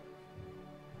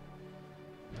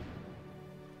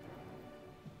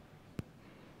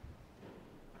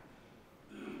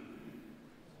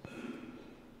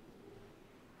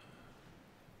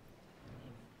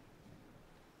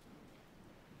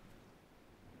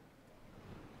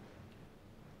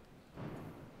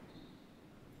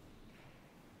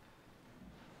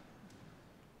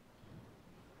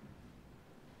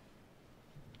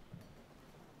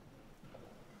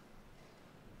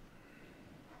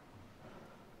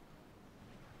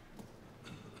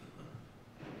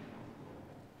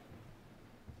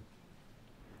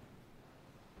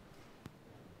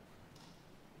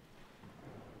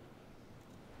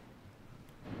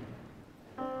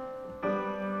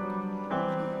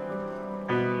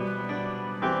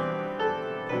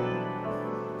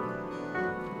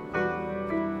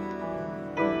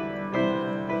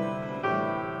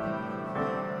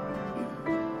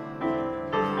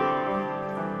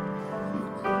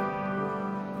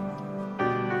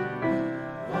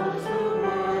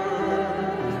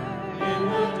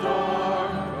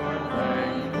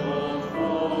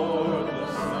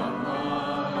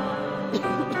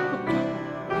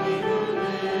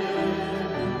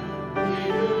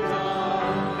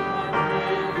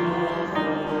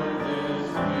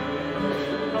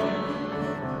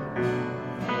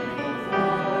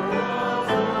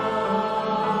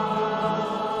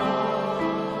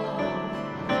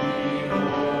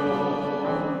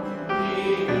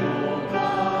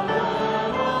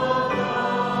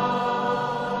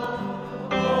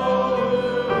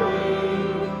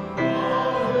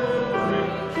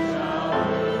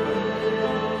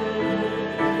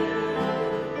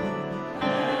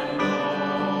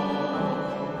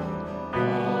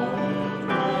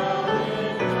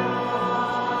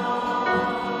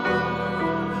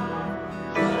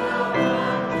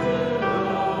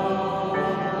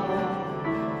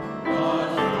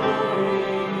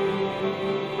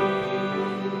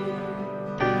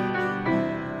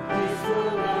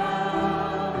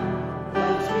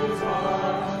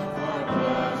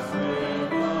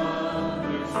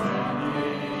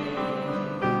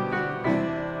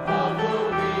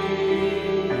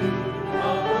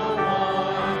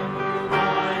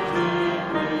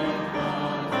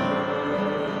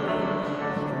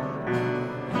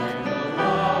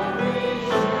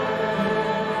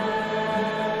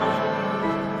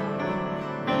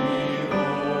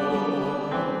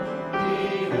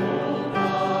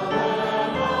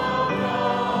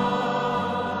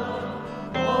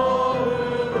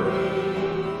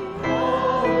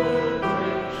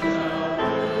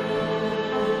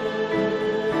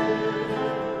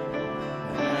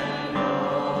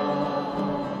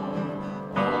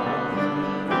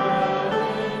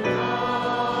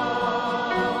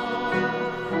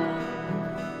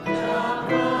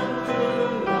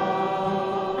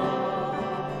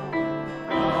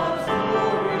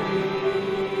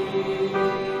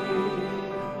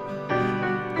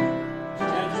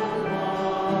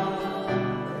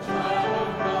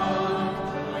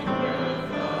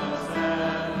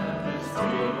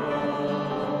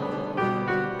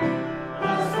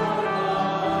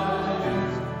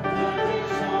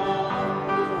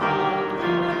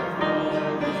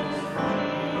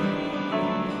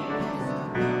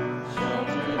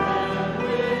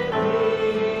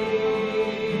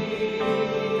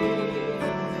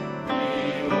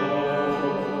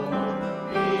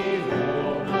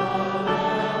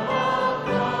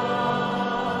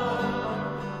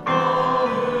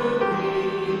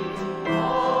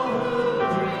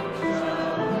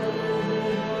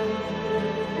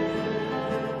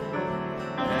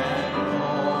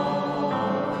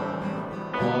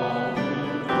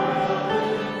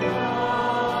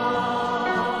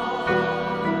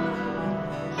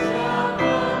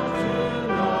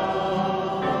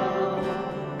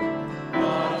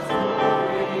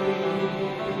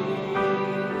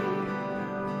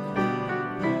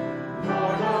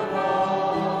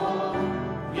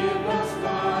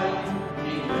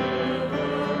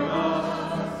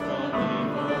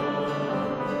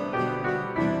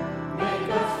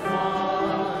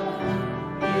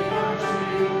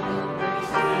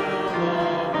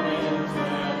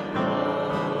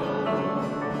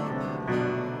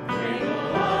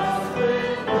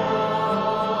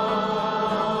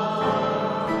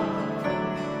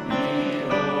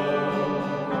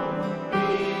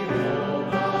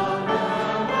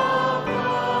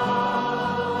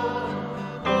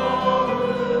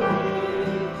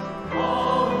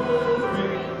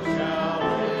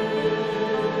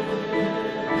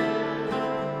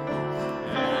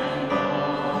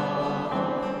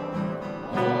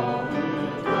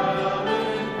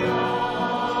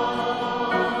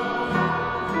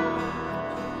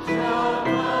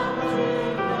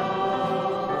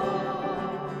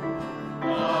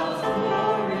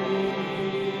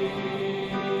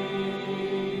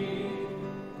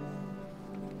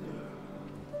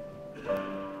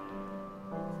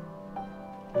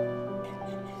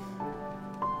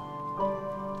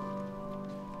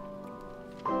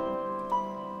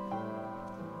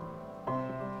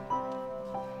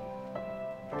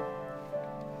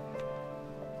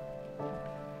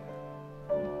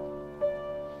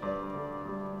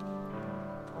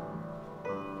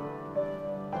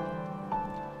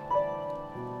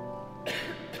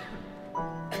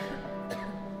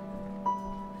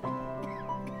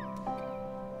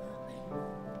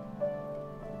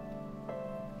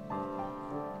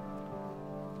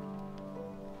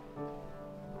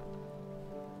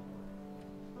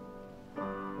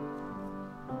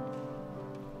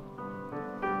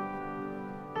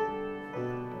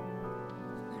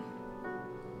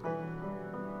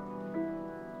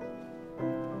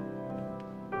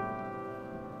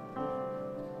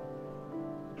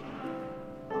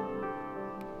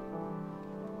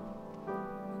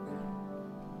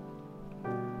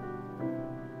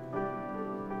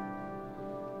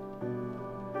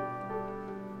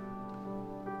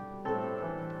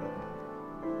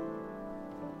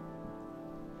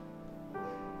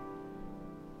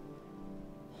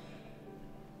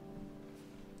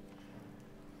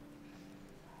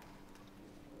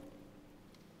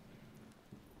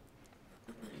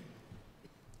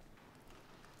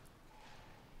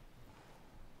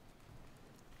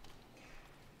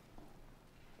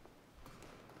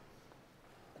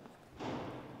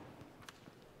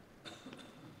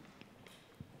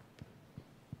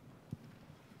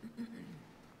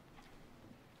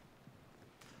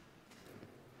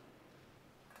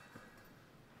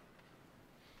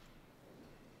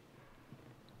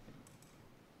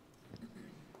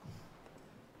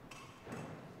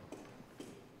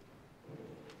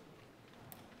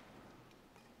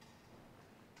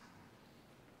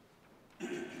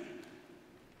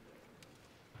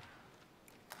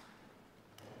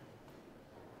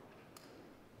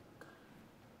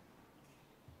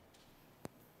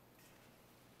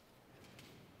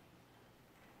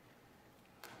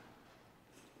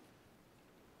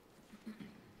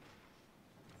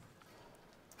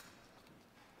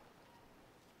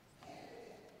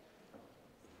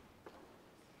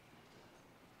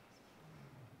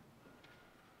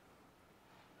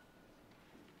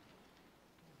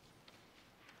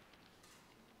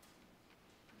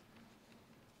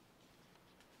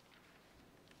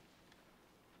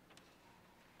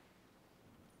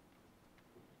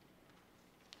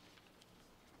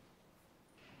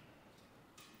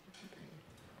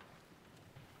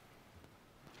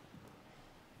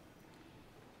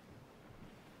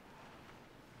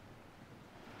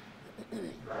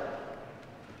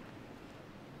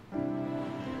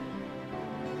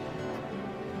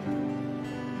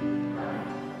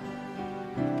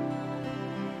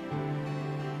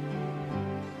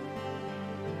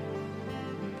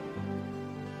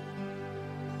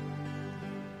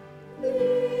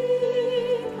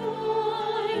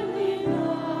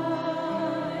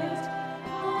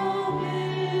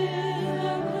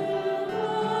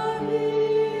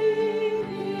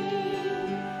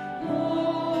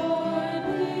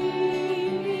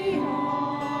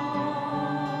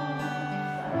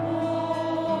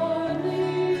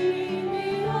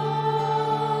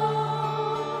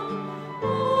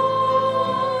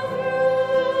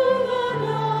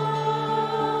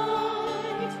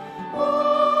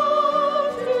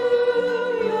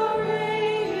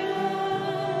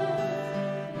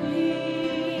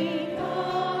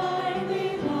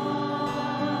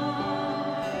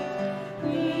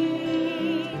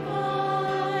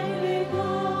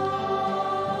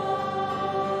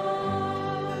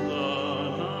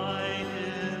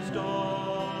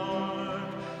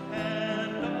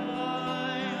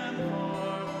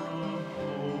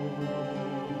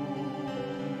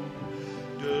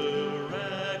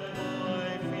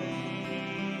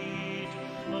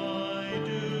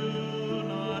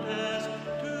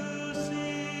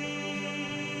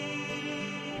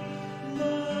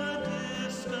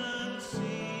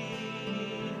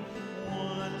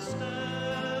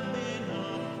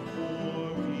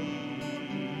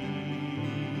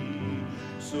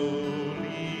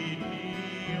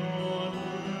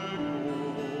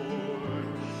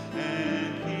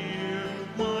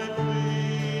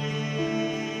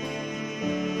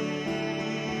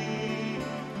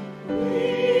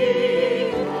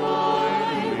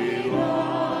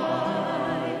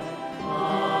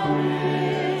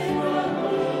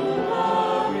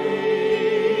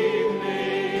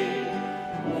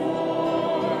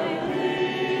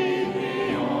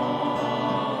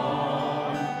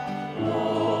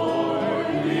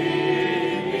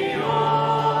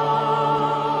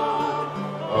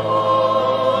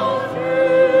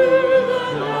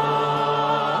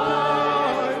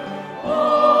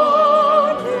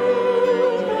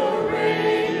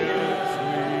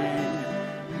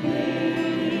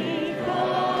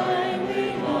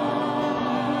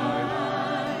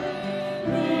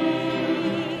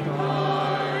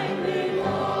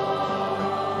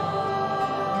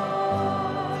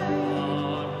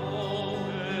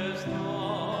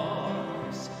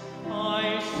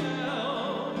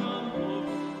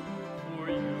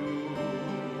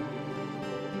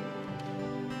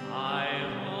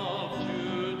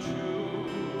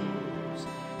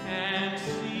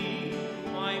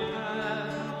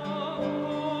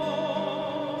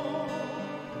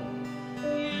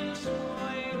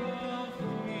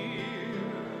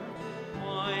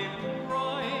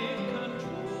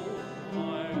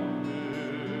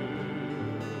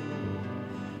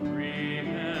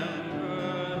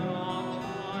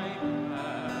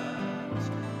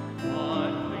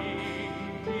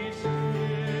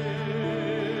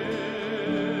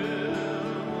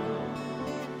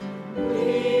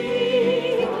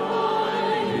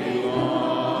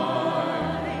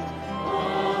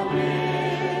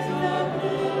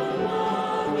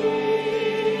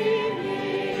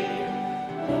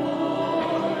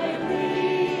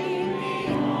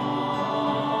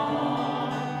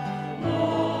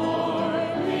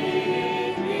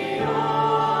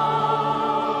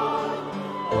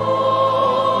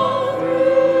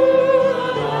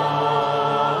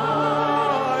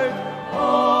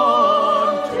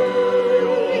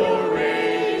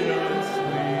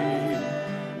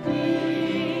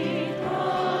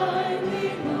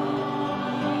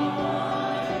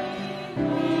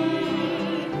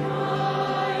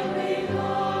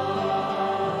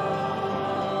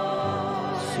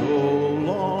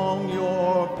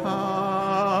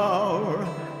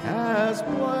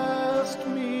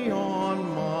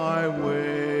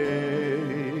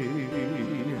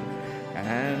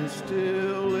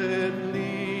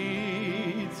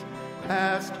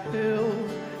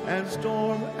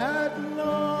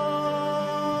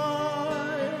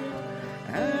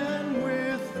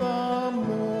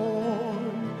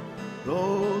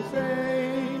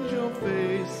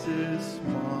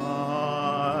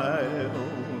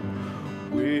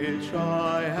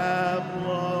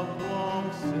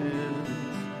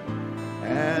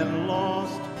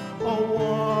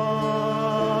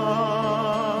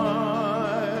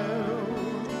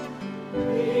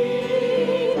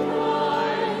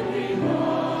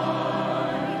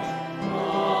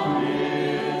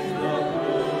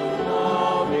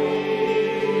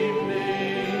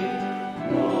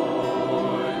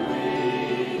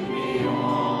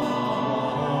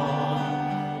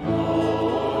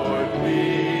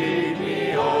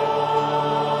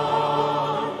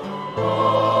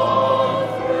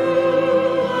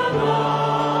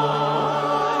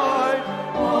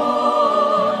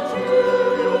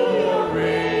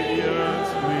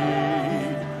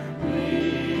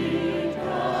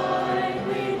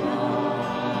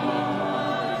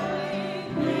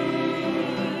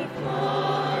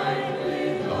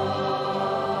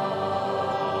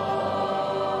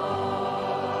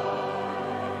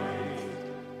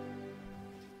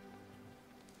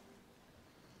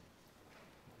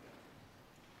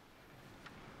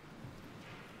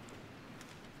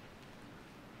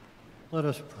 Let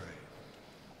us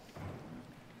pray.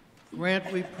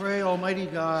 Grant, we pray, Almighty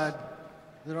God,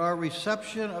 that our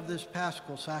reception of this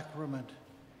Paschal Sacrament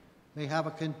may have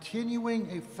a continuing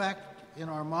effect in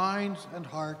our minds and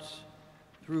hearts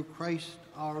through Christ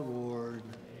our Lord.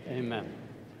 Amen.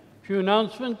 A few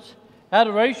announcements.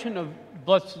 Adoration of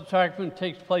Blessed Sacrament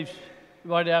takes place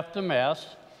right after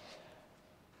Mass,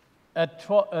 at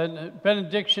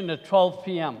benediction at 12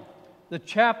 p.m. The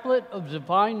Chaplet of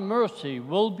Divine Mercy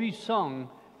will be sung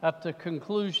at the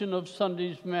conclusion of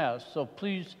Sunday's Mass, so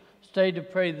please stay to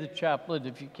pray the chaplet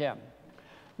if you can.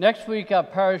 Next week, our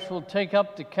parish will take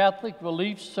up the Catholic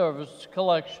Relief Service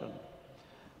collection.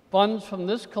 Funds from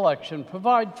this collection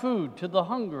provide food to the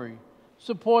hungry,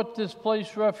 support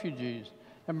displaced refugees,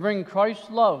 and bring Christ's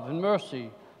love and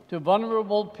mercy to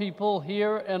vulnerable people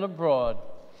here and abroad.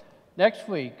 Next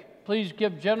week, please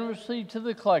give generously to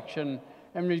the collection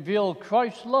and reveal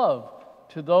Christ's love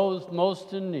to those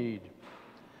most in need.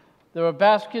 There are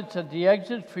baskets at the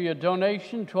exit for your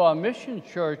donation to our mission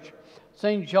church,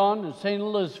 St. John and St.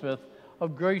 Elizabeth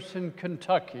of Grayson,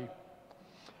 Kentucky.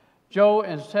 Joe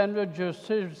and Sandra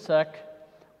Josivsek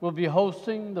will be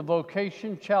hosting the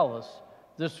Vocation Chalice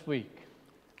this week.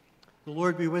 The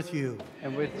Lord be with you.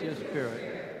 And with your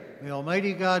spirit. May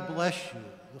Almighty God bless you,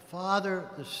 the Father,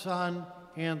 the Son,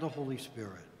 and the Holy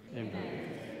Spirit.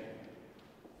 Amen.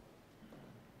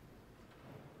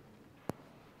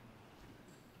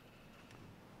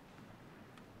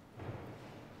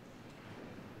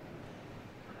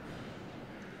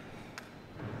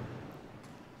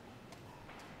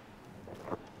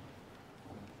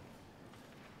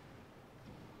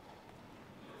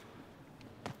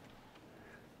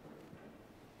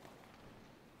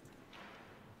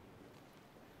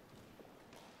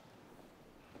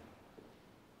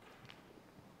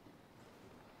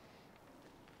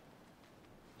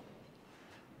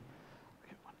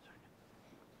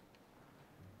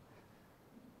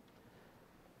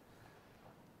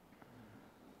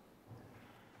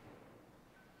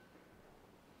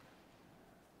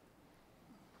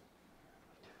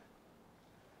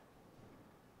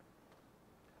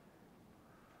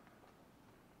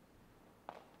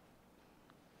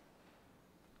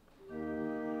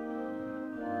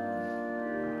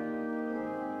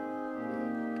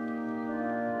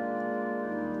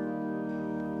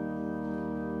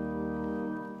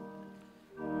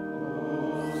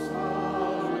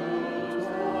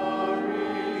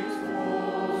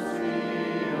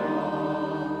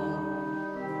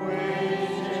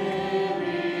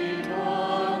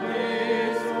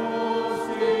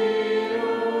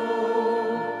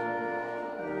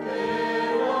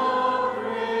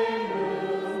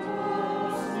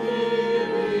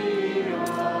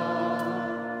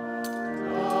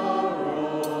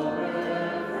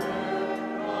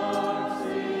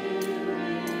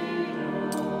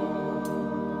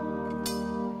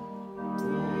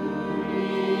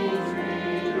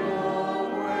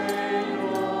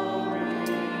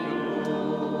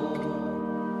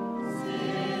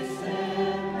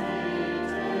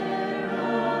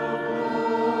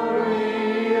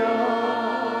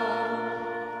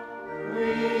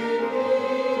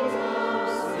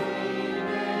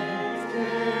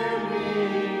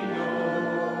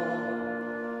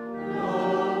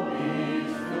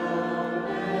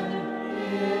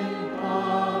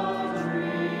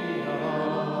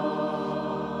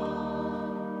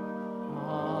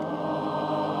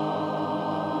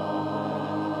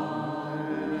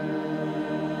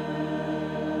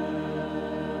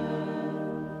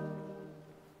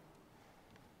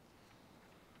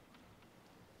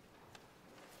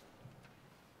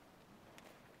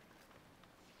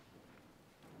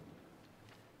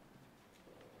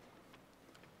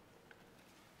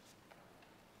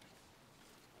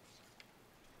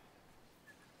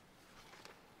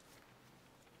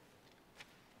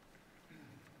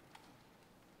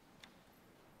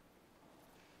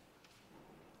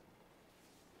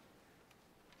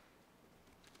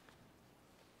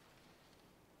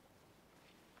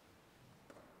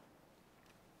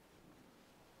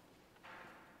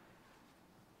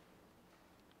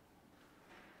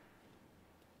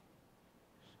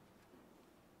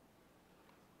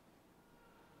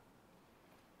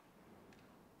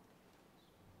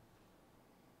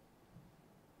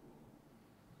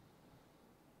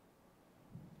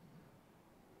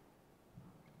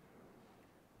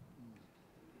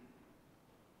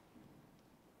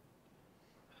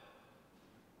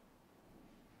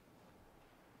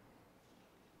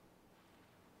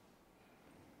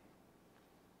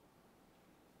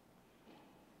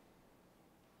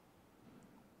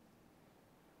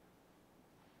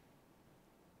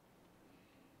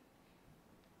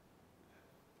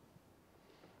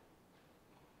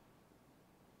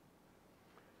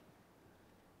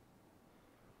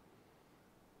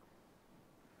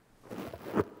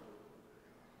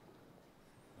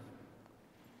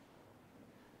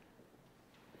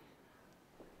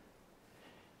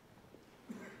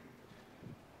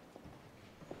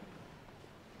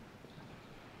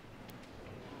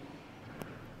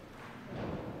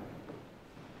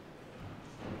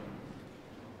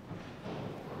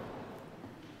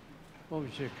 What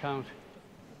was your count?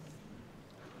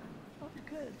 Oh,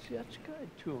 good. That's good.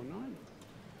 209.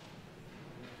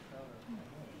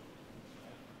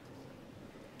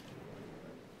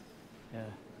 Yeah.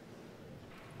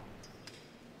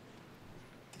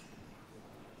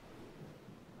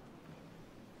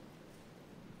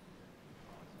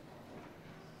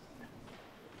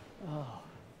 Oh.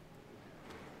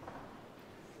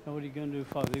 Now what are you going to do,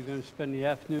 Father? You're going to spend the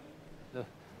afternoon, the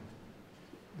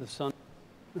sun?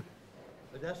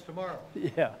 But that's tomorrow.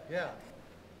 Yeah. Yeah.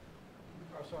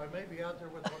 So I may be out there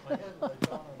with my headlights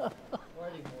on and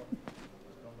writing more.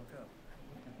 Don't look up.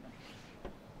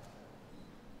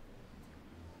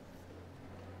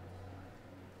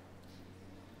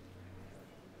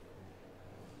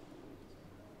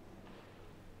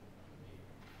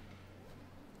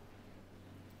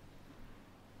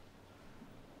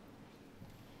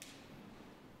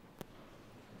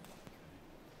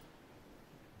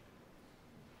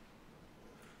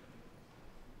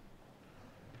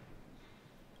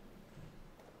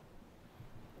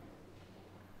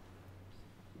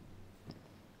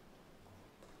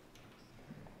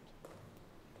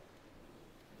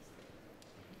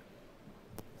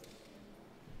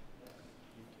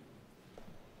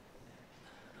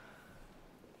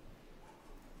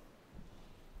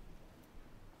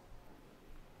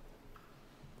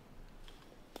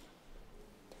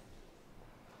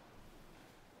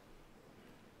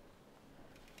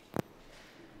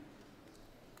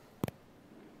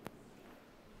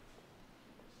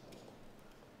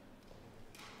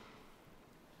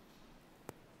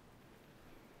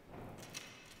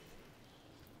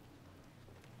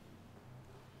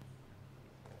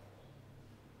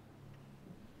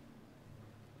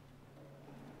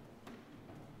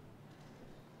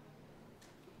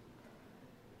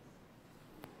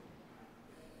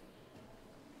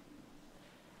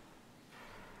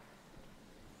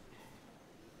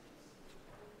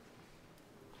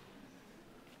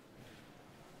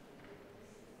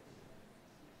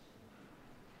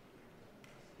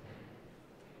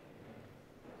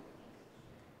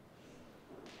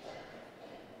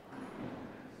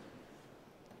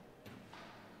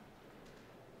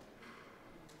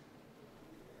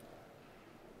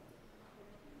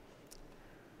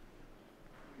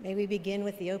 May we begin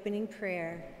with the opening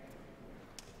prayer.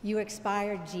 You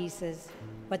expired, Jesus,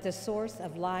 but the source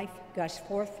of life gushed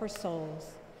forth for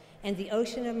souls, and the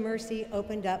ocean of mercy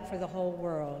opened up for the whole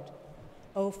world.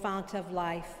 O fount of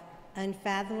life,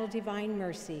 unfathomable divine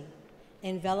mercy,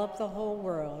 envelop the whole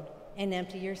world and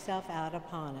empty yourself out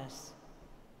upon us.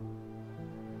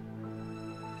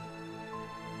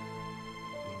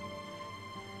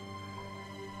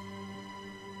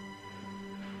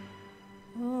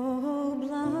 O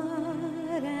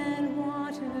blood and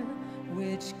water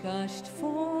which gushed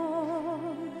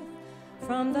forth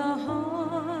from the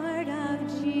heart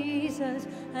of Jesus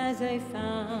as a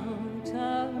fount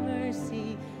of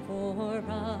mercy for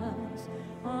us,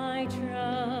 I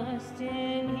trust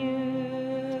in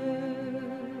you.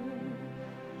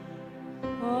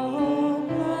 O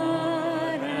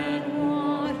blood and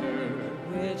water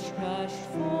which gushed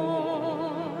forth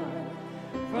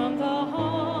from the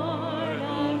heart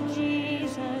of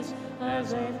Jesus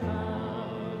as a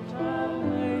fount of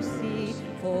mercy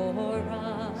for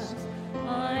us,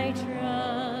 I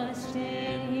trust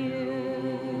in you.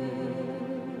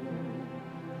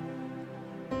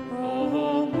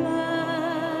 O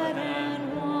blood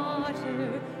and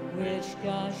water which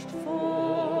gushed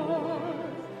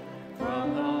forth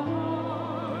from the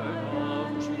heart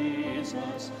of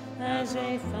Jesus as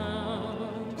a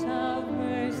fount of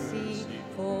mercy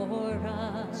for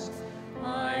us,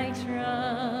 I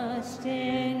trust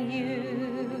in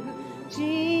you.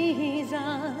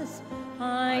 Jesus,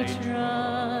 I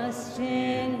trust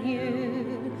in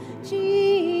you.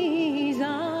 Jesus,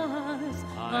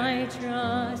 I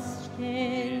trust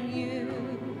in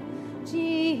you.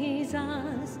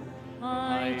 Jesus,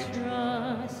 I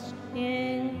trust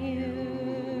in you.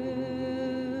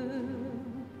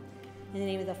 In the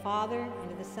name of the Father,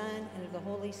 and of the Son, and of the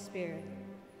Holy Spirit.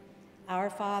 Our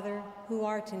Father, who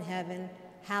art in heaven,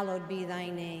 hallowed be thy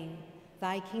name.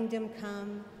 Thy kingdom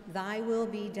come, thy will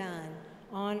be done,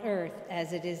 on earth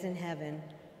as it is in heaven.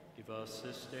 Give us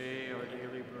this day our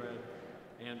daily bread,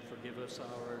 and forgive us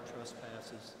our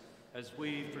trespasses, as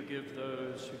we forgive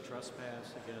those who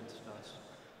trespass against us.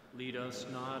 Lead us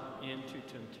not into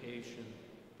temptation,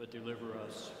 but deliver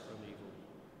us from evil.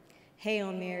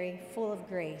 Hail Mary, full of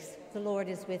grace, the Lord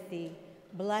is with thee.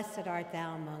 Blessed art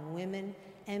thou among women,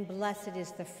 and blessed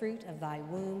is the fruit of thy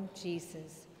womb,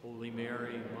 Jesus. Holy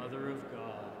Mary, Mother of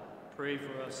God, pray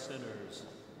for us sinners,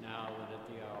 now and at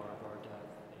the hour of our death.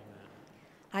 Amen.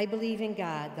 I believe in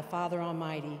God, the Father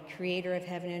Almighty, creator of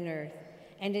heaven and earth,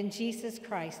 and in Jesus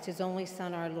Christ, his only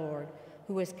Son, our Lord,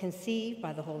 who was conceived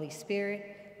by the Holy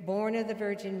Spirit, born of the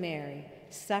Virgin Mary,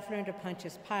 suffered under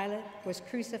Pontius Pilate, was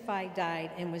crucified,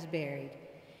 died, and was buried.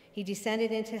 He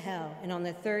descended into hell, and on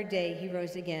the third day he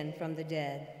rose again from the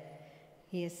dead.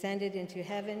 He ascended into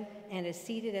heaven and is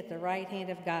seated at the right hand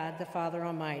of God, the Father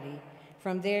Almighty.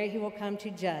 From there he will come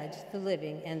to judge the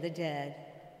living and the dead.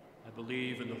 I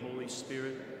believe in the Holy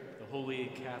Spirit, the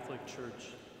Holy Catholic Church,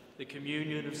 the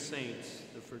communion of saints,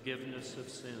 the forgiveness of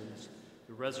sins,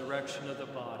 the resurrection of the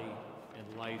body, and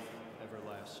life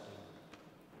everlasting.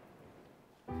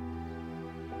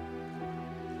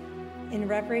 In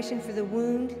reparation for the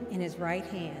wound in his right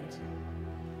hand.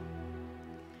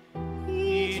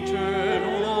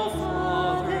 Eternal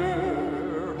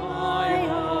Father, I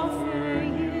offer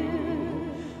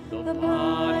you the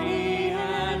body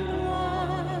and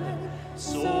blood,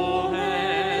 soul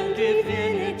and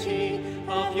divinity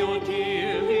of your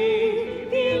dearly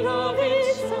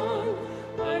beloved Son,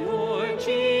 our Lord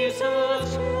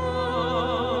Jesus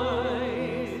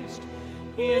Christ,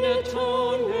 in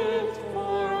atonement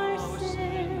for our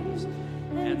sins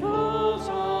and those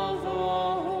of the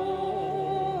whole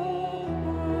world.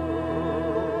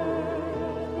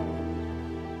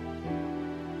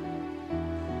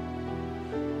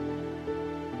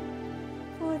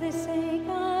 For the sake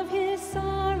of his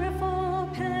sorrowful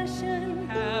passion,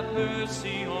 Have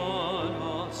mercy on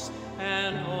us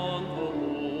and on the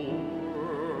whole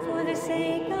world. for the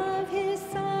sake of his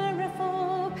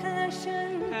sorrowful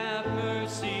passion, Have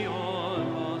mercy on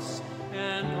us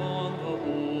and on the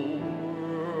whole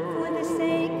world. for the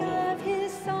sake of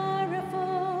his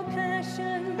sorrowful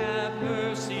passion, Have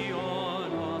mercy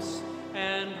on us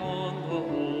and on the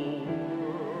whole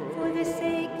world. for the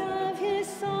sake of his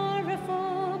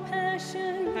sorrowful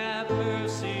passion, Have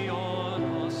mercy on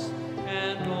us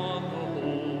and on the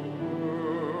whole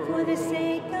world. for the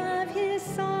sake of his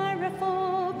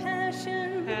sorrowful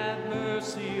passion, Have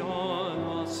mercy on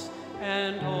us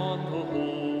and on the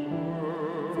whole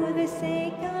world. for the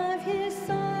sake of his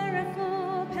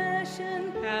sorrowful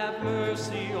passion, Have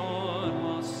mercy on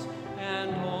us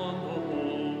and on the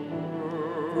whole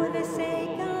world. for the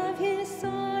sake of his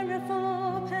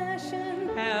sorrowful passion,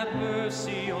 Have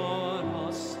mercy on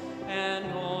us and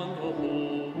on the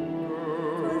whole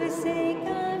world. for the sake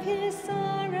of his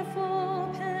sorrowful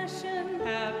passion,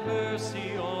 Have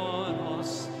mercy on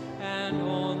us and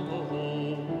on the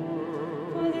whole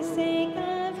world. for the sake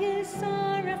of his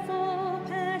sorrowful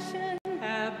passion,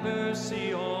 Have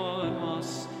mercy on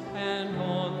us and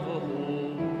on the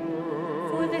whole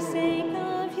world. for the sake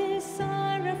of his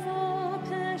sorrowful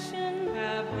passion,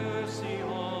 Have mercy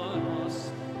on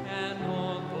us and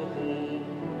on the whole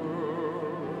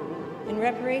world. in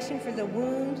reparation for the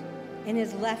wound in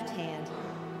his left hand.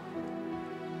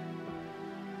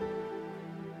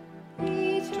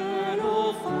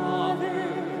 Eternal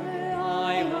Father,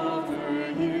 I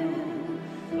offer you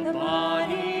the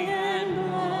body and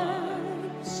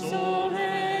blood, soul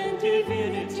and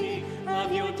divinity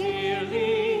of your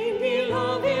dearly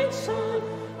beloved Son,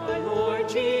 our Lord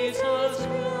Jesus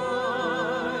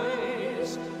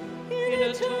Christ, in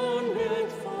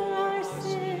atonement for our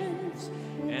sins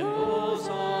and those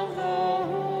of the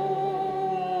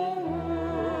whole world.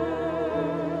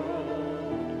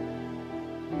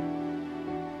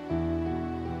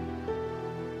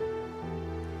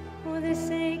 For the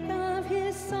sake of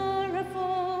his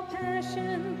sorrowful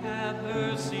passion, Have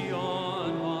mercy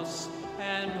on us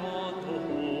and on the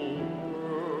whole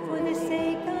world. for the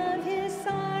sake of his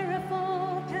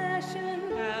sorrowful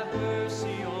passion, Have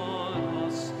mercy on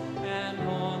us and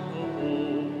on the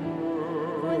whole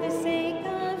world. for the sake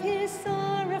of his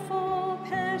sorrowful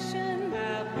passion,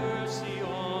 Have mercy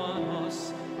on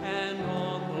us and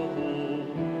on the whole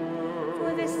world.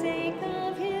 for the sake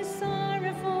of his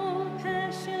sorrowful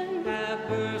passion, Have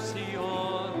mercy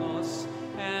on us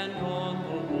and on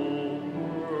the whole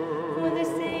world. for the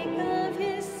sake of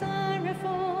his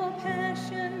sorrowful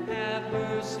passion, Have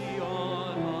mercy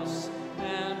on us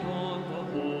and on the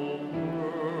whole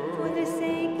world. for the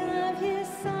sake of his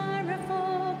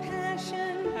sorrowful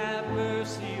passion, Have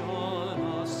mercy on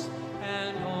us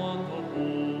and on the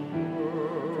whole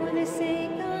world. for the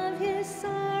sake of his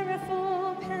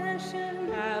sorrowful passion,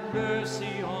 Have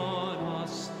mercy on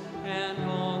us and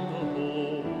on the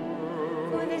whole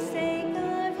world. for the sake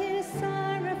of his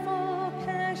sorrowful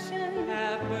passion,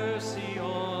 Have mercy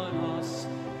on us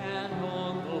and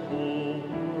on the whole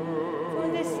world. for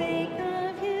the sake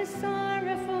of his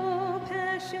sorrowful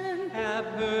passion, Have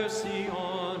mercy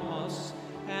on us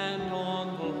and on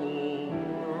the whole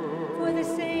world. for the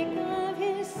sake of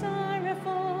his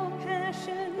sorrowful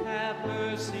passion, Have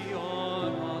mercy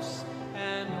on us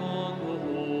and on the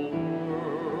whole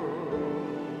world.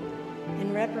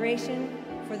 in reparation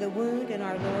for the wound in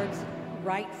our Lord's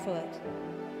right foot.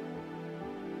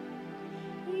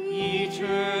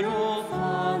 Eternal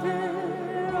Father,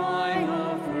 I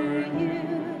offer you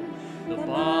the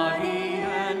body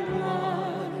and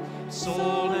blood,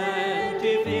 soul and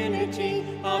divinity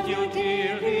of your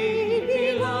dearly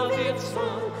beloved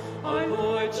Son, our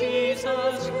Lord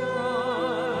Jesus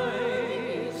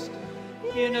Christ,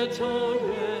 in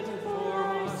atonement for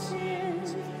our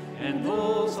sins and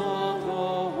those of the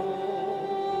whole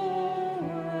world.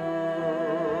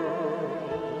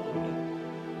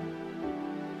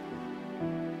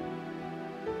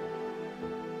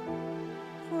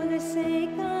 For the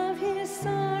sake of his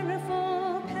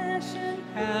sorrowful passion,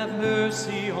 Have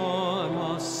mercy on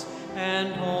us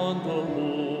and on the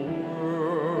whole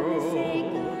for the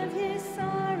sake world. of his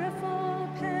sorrowful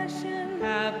passion,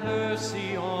 Have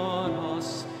mercy on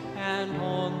us and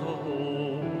on the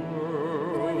whole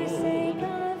for the sake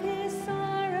world. of his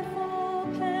sorrowful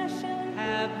passion,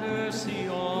 Have mercy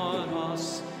on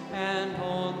us and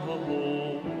on the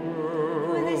whole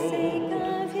for the sake world.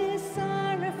 of his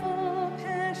sorrowful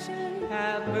passion,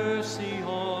 Have mercy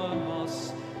on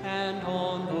us and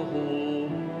on the whole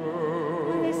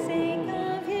for the world. sake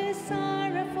of his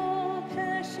sorrowful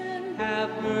passion,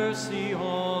 Have mercy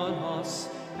on us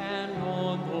and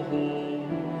on the whole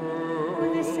for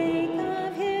the sake world.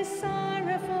 of his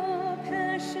sorrowful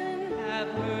passion, Have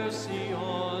mercy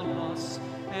on us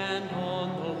and on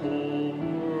the whole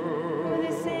for the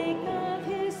world. sake of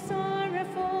his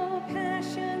sorrowful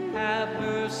passion, Have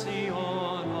mercy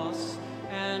on us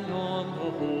and on the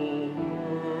whole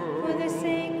for the world.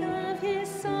 sake of his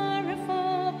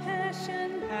sorrowful passion,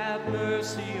 Have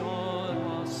mercy on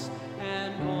us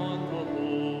and on the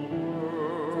whole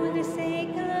for the world.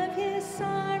 sake of his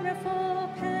sorrowful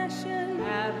passion,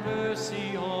 Have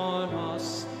mercy on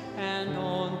us and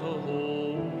on the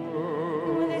whole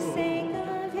for the world. sake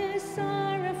of his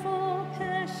sorrowful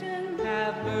passion,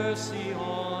 Have mercy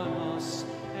on us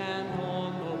and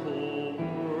on the whole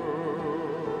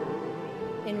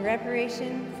world. in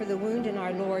reparation for the wound in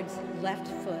our Lord's left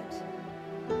foot.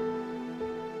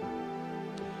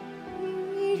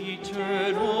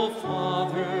 Eternal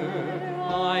Father,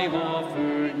 I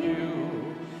offer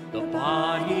you the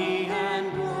body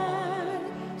and blood,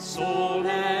 soul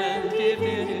and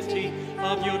divinity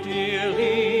of your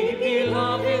dearly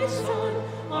beloved Son,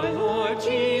 our Lord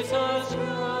Jesus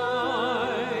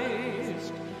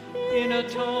Christ, in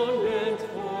atonement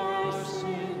for our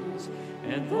sins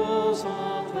and those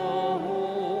of the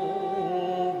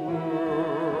whole world.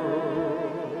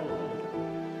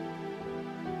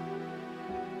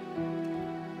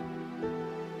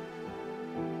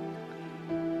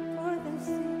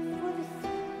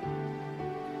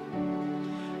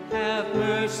 Have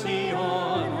mercy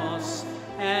on us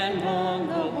and on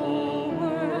the whole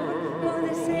world. For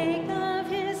the sake of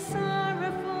his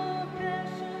sorrowful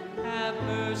passion, Have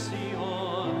mercy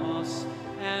on us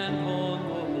and on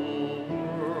the whole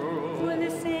for world. the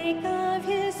sake of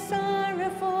his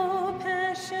sorrowful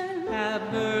passion,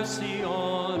 Have mercy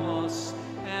on us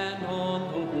and on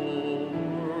the whole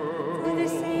for the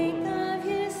world. sake of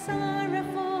his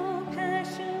sorrowful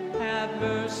passion, Have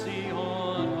mercy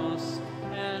on us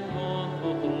and on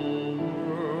the whole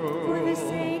for the world.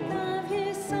 sake of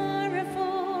his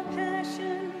sorrowful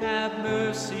passion, Have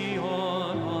mercy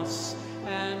on us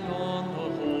and on the whole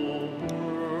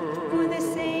for the world.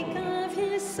 sake of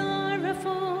his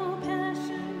sorrowful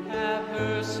passion, Have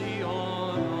mercy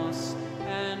on us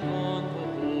and on the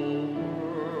whole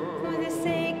for the world.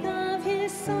 sake of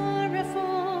his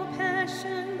sorrowful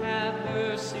passion, Have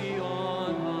mercy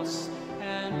on us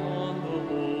and on the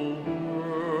whole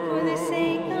for the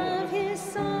sake world. of his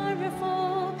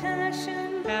sorrowful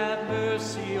passion, Have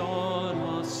mercy on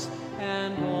us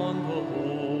and on the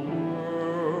whole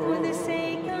for the world.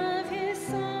 sake of his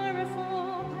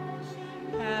sorrowful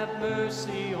passion, Have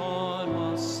mercy on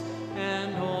us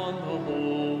and on the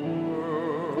whole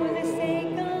for the world.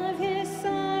 sake of his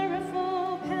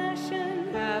sorrowful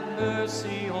passion, Have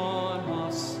mercy on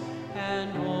us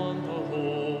and on the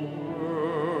whole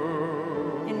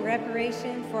world. in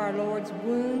reparation for our Lord's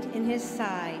wound in his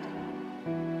side.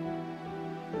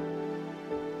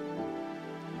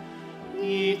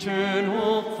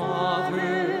 Eternal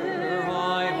Father,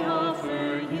 I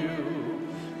offer you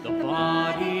the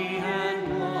body and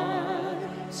blood,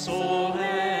 soul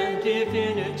and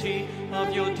divinity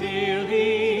of your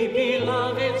dearly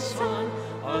beloved Son,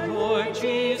 our Lord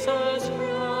Jesus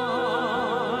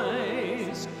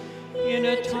Christ, in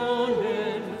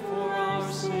atonement for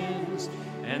our sins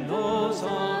and those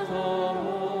of the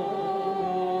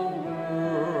whole world.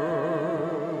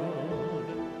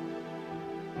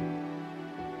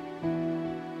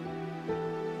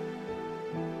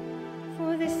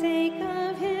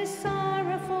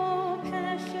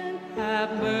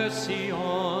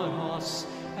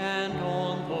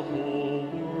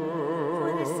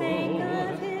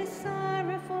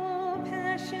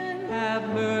 have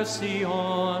mercy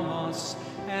on us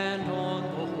and on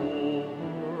the whole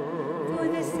world. For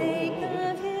the sake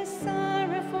of his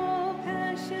sorrowful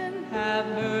passion, have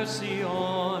mercy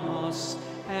on us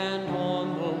and on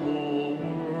the whole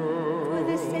world. for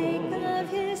the sake of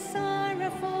his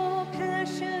sorrowful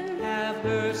passion, have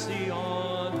mercy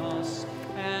on us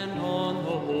and on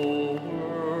the whole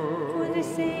world. for the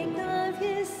sake of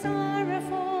his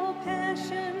sorrowful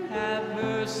passion, have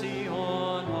mercy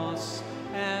on us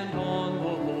and on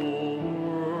the whole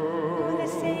world. for the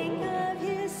sake of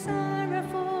his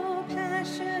sorrowful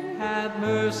passion, have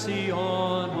mercy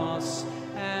on us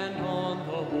and on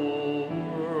the whole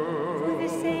world. for the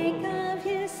sake of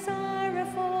his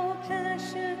sorrowful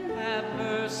passion, have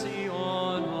mercy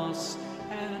on us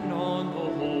and on the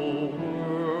whole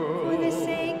world. for the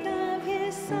sake of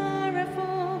his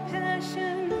sorrowful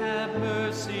passion, have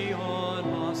mercy on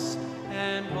us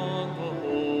and on the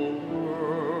whole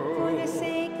world. for the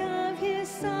sake of his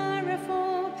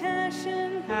sorrowful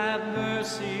passion, have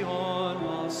mercy on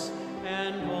us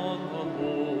and on the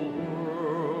whole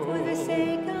world. for the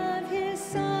sake of his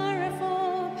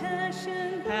sorrowful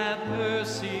passion, have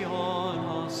mercy on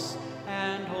us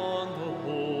and on the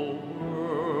whole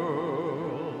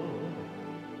world.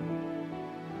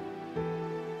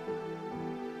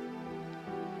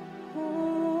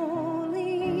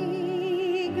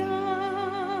 Holy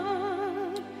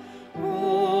God,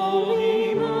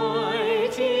 Holy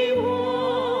mighty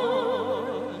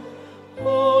one,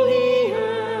 holy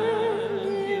and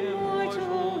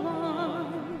immortal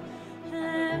one,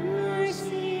 have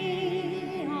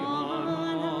mercy on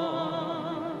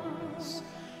us.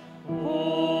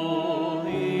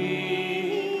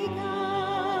 Holy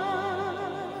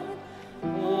God,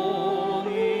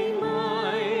 holy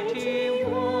mighty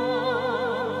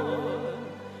one,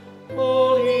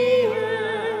 holy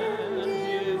and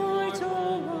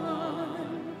immortal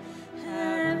one,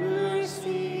 have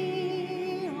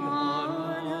mercy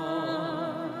on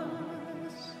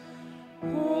us.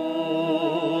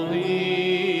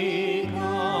 Holy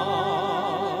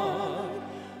God,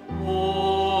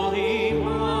 holy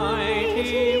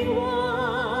mighty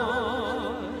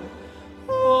one,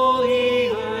 holy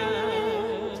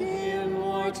and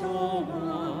immortal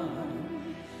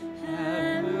one,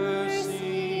 have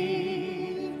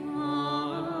mercy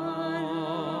on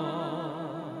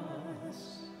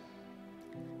us.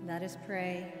 let us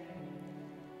pray.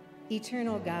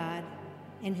 Eternal God,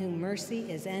 in whom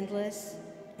mercy is endless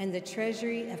and the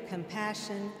treasury of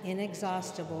compassion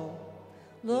inexhaustible,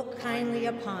 look kindly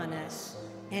upon us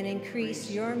and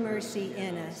increase your mercy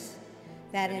in us,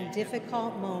 that in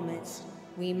difficult moments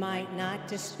we might not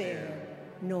despair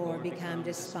nor become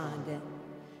despondent,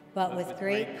 but with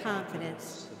great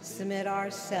confidence submit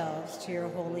ourselves to your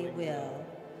holy will,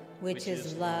 which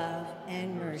is love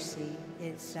and mercy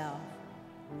itself.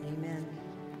 Amen.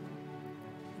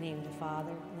 In the name of the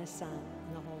Father, and the Son,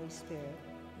 and the Holy Spirit.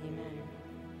 Amen.